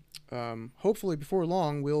direction. Hopefully before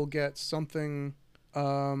long we'll get something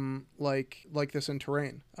like this in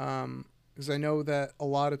terrain. Because I know that a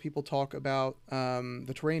lot of people talk about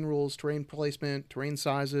the terrain rules, terrain placement, terrain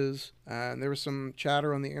sizes, and there was some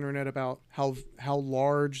chatter on the internet about how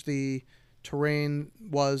large the terrain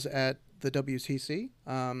was at the WTC.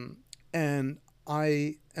 And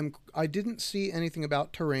I didn't see anything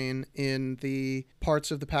about terrain in the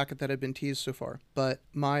parts of the packet that had been teased so far, but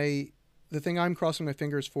the thing I'm crossing my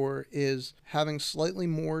fingers for is having slightly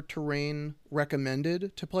more terrain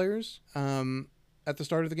recommended to players at the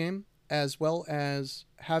start of the game, as well as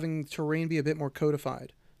having terrain be a bit more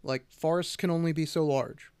codified. Like, forests can only be so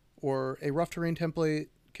large, or a rough terrain template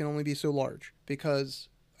can only be so large, because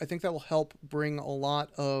I think that will help bring a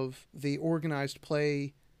lot of the organized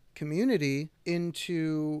play community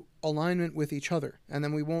into alignment with each other. And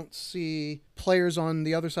then we won't see players on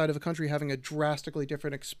the other side of the country having a drastically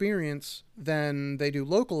different experience than they do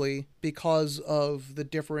locally because of the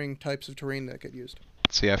differing types of terrain that get used.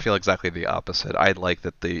 See, I feel exactly the opposite. I like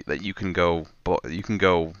that you can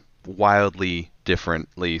go wildly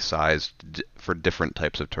differently sized for different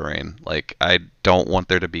types of terrain. Like, I don't want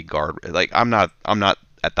there to be I'm not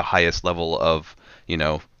at the highest level of,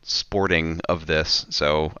 sporting of this,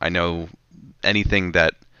 so I know anything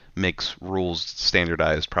that makes rules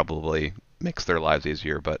standardized probably makes their lives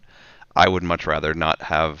easier, but I would much rather not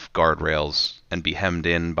have guardrails and be hemmed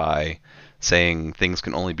in by saying things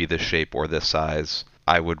can only be this shape or this size.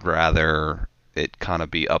 I would rather it kind of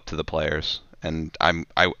be up to the players, and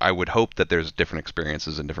I would hope that there's different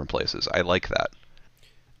experiences in different places. I like that.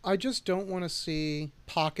 I just don't want to see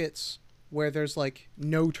pockets where there's like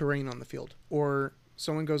no terrain on the field, or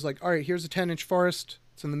someone goes like, all right, here's a 10-inch forest.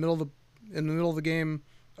 It's in the middle of the game,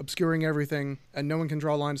 obscuring everything, and no one can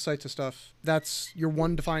draw line of sight to stuff. That's your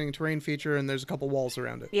one defining terrain feature, and there's a couple walls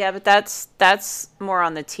around it. Yeah, but that's more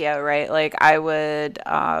on the TO, right? Like, I would,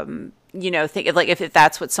 think like if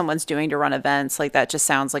that's what someone's doing to run events, like that just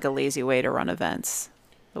sounds like a lazy way to run events.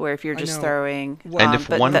 Where if you're just throwing, and if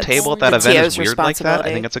one table at that event is weird like that,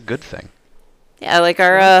 I think it's a good thing. Yeah, like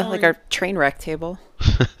our train wreck table.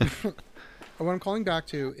 What I'm calling back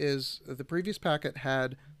to is the previous packet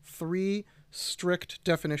had 3 strict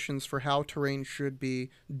definitions for how terrain should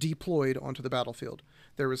be deployed onto the battlefield.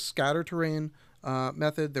 There was scatter terrain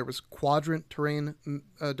method, there was quadrant terrain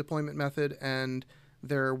deployment method, and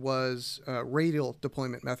there was radial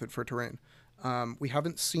deployment method for terrain. We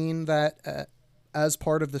haven't seen that as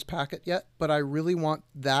part of this packet yet, but I really want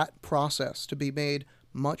that process to be made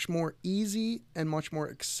much more easy and much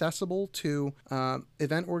more accessible to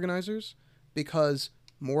event organizers, because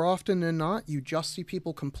more often than not, you just see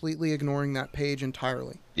people completely ignoring that page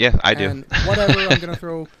entirely. Yeah, I do. And whatever, I'm going to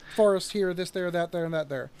throw forest here, this there, that there, and that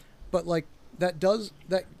there. But like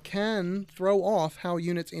that can throw off how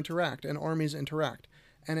units interact and armies interact.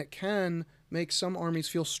 And it can make some armies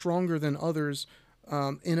feel stronger than others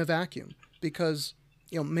in a vacuum. Because,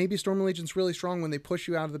 maybe Storm Legion's really strong when they push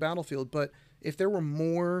you out of the battlefield, but if there were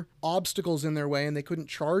more obstacles in their way and they couldn't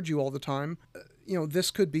charge you all the time,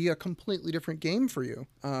 this could be a completely different game for you.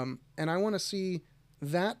 And I want to see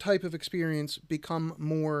that type of experience become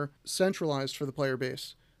more centralized for the player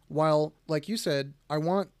base. While, like you said, I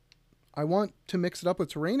want to mix it up with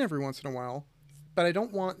terrain every once in a while, but I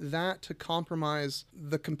don't want that to compromise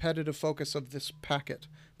the competitive focus of this packet.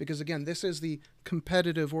 Because again, this is the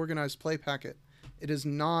competitive organized play packet. It is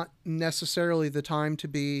not necessarily the time to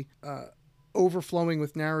be overflowing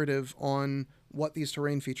with narrative on what these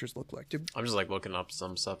terrain features look like. I'm just looking up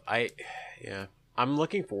some stuff. I'm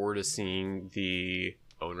looking forward to seeing the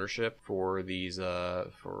ownership for these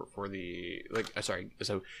so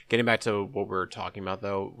getting back to what we're talking about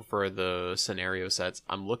though, for the scenario sets,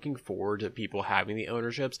 I'm looking forward to people having the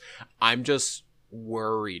ownerships. I'm just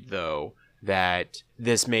worried though that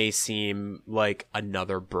this may seem like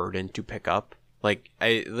another burden to pick up Like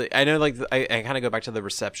I know, like I kind of go back to the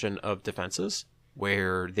reception of defenses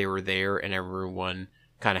where they were there and everyone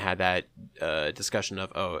kind of had that discussion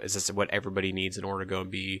of, oh, is this what everybody needs in order to go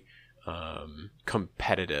and be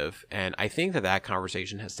competitive? And I think that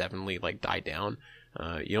conversation has definitely like died down.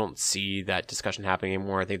 You don't see that discussion happening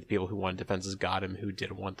anymore. I think the people who wanted defenses got them, who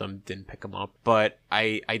didn't want them didn't pick them up. But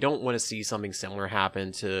I don't want to see something similar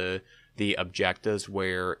happen to the objectives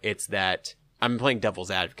where it's that I'm playing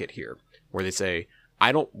devil's advocate here, where they say,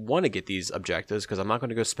 I don't want to get these objectives because I'm not going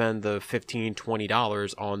to go spend the $15,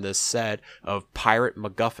 $20 on this set of pirate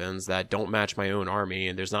MacGuffins that don't match my own army,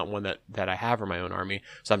 and there's not one that I have for my own army,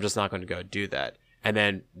 so I'm just not going to go do that. And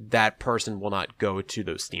then that person will not go to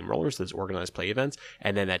those steamrollers, those organized play events,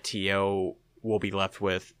 and then that TO will be left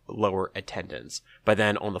with lower attendance. But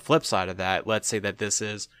then on the flip side of that, let's say that this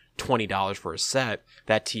is $20 for a set,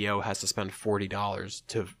 that TO has to spend $40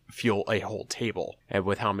 to fuel a whole table. And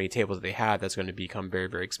with how many tables they have, that's going to become very,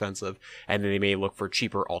 very expensive. And then they may look for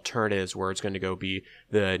cheaper alternatives where it's going to go be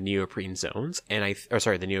the neoprene zones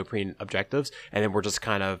the neoprene objectives. And then we're just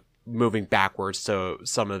kind of moving backwards to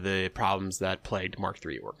some of the problems that plagued Mark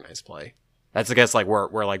III organized play. That's, I guess, like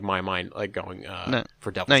where like my mind like going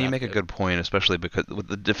for devil's advocate. You make a good point, especially because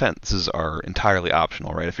the defenses are entirely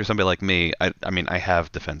optional, right? If you're somebody like me, I mean, I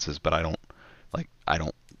have defenses, but I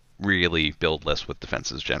don't really build lists with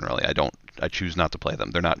defenses generally. I choose not to play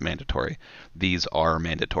them. They're not mandatory. These are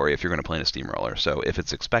mandatory if you're going to play in a steamroller. So if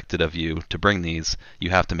it's expected of you to bring these, you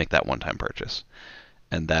have to make that one-time purchase.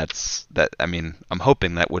 And I mean, I'm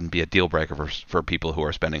hoping that wouldn't be a deal breaker for people who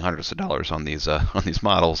are spending hundreds of dollars on these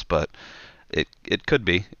models, but it could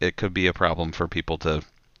be. It could be a problem for people to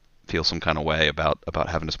feel some kind of way about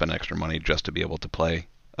having to spend extra money just to be able to play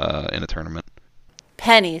in a tournament.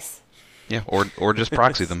 Pennies. Yeah, or just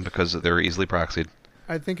proxy them because they're easily proxied.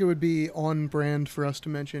 I think it would be on brand for us to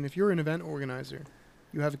mention, if you're an event organizer,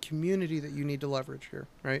 you have a community that you need to leverage here,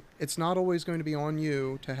 right? It's not always going to be on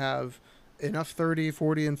you to have enough 30,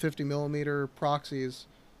 40, and 50 millimeter proxies,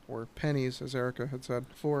 or pennies, as Erica had said,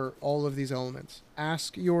 for all of these elements.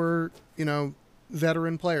 Ask your,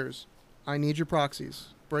 veteran players, I need your proxies.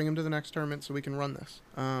 Bring them to the next tournament so we can run this.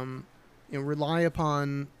 Rely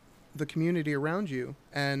upon the community around you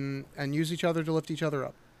and use each other to lift each other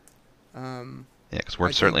up. Yeah, because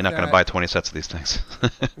we're certainly not going to buy 20 sets of these things.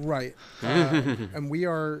 Right. And we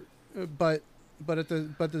are, but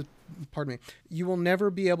pardon me, you will never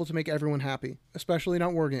be able to make everyone happy, especially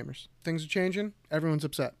not wargamers. Things are changing. Everyone's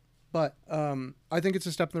upset. But I think it's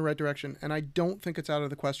a step in the right direction, and I don't think it's out of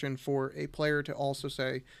the question for a player to also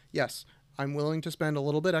say, yes, I'm willing to spend a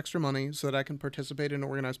little bit extra money so that I can participate in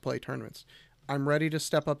organized play tournaments. I'm ready to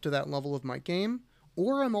step up to that level of my game,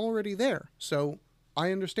 or I'm already there. So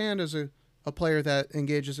I understand as a player that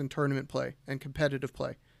engages in tournament play and competitive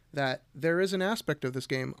play that there is an aspect of this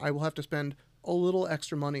game I will have to spend a little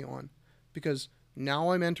extra money on, because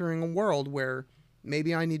now I'm entering a world where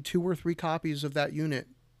maybe I need 2 or 3 copies of that unit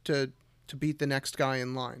to beat the next guy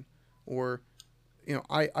in line, or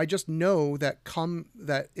I just know that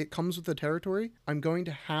it comes with the territory. I'm going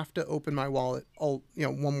to have to open my wallet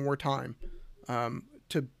one more time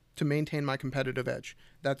to maintain my competitive edge.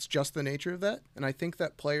 That's just the nature of that, and I think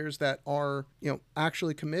that players that are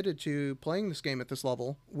actually committed to playing this game at this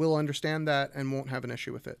level will understand that and won't have an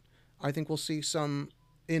issue with it. I think we'll see some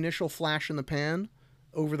initial flash in the pan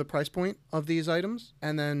over the price point of these items,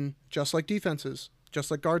 and then just like defenses, just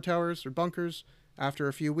like guard towers or bunkers, after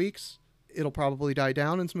a few weeks, it'll probably die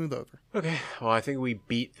down and smooth over. Okay, well, I think we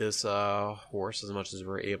beat this horse as much as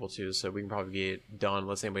we're able to, so we can probably get it done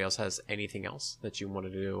unless anybody else has anything else that you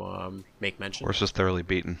wanted to make mention. Horse is thoroughly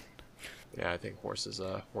beaten. Yeah, I think horse is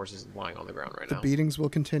lying on the ground right now. The beatings will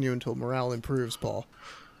continue until morale improves, Paul.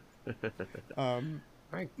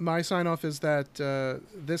 Right. My sign-off is that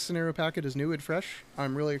this scenario packet is new and fresh.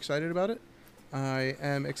 I'm really excited about it. I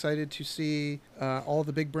am excited to see all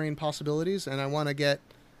the big brain possibilities, and I want to get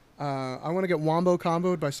wombo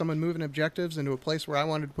comboed by someone moving objectives into a place where I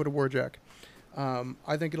wanted to put a warjack.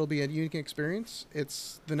 I think it'll be a unique experience.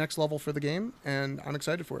 It's the next level for the game, and I'm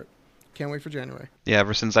excited for it. Can't wait for January. Yeah,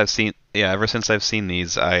 ever since I've seen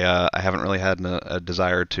these, I haven't really had a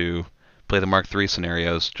desire to play the Mark III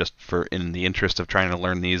scenarios, just in the interest of trying to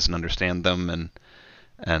learn these and understand them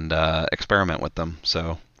and experiment with them.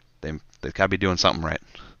 So they've got to be doing something right.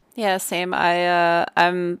 Yeah, same.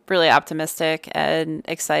 I'm really optimistic and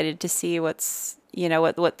excited to see what's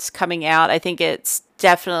coming out. I think it's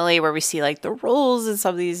definitely where we see like the rules and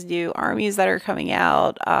some of these new armies that are coming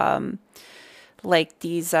out, like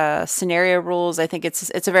these scenario rules. I think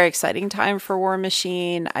it's a very exciting time for War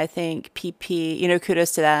Machine. I think PP,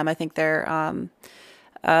 kudos to them. I think they're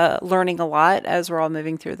learning a lot as we're all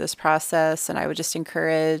moving through this process. And I would just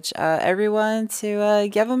encourage everyone to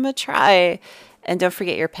give them a try. And don't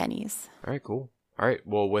forget your pennies. All right, cool. All right,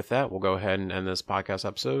 well, with that, we'll go ahead and end this podcast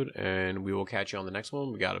episode, and we will catch you on the next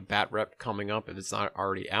one. We got a bat rep coming up if it's not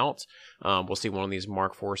already out. We'll see one of these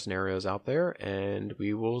Mark IV scenarios out there, and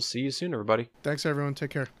we will see you soon, everybody. Thanks, everyone.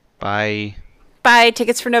 Take care. Bye. Bye.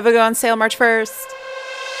 Tickets for Nova go on sale March 1st.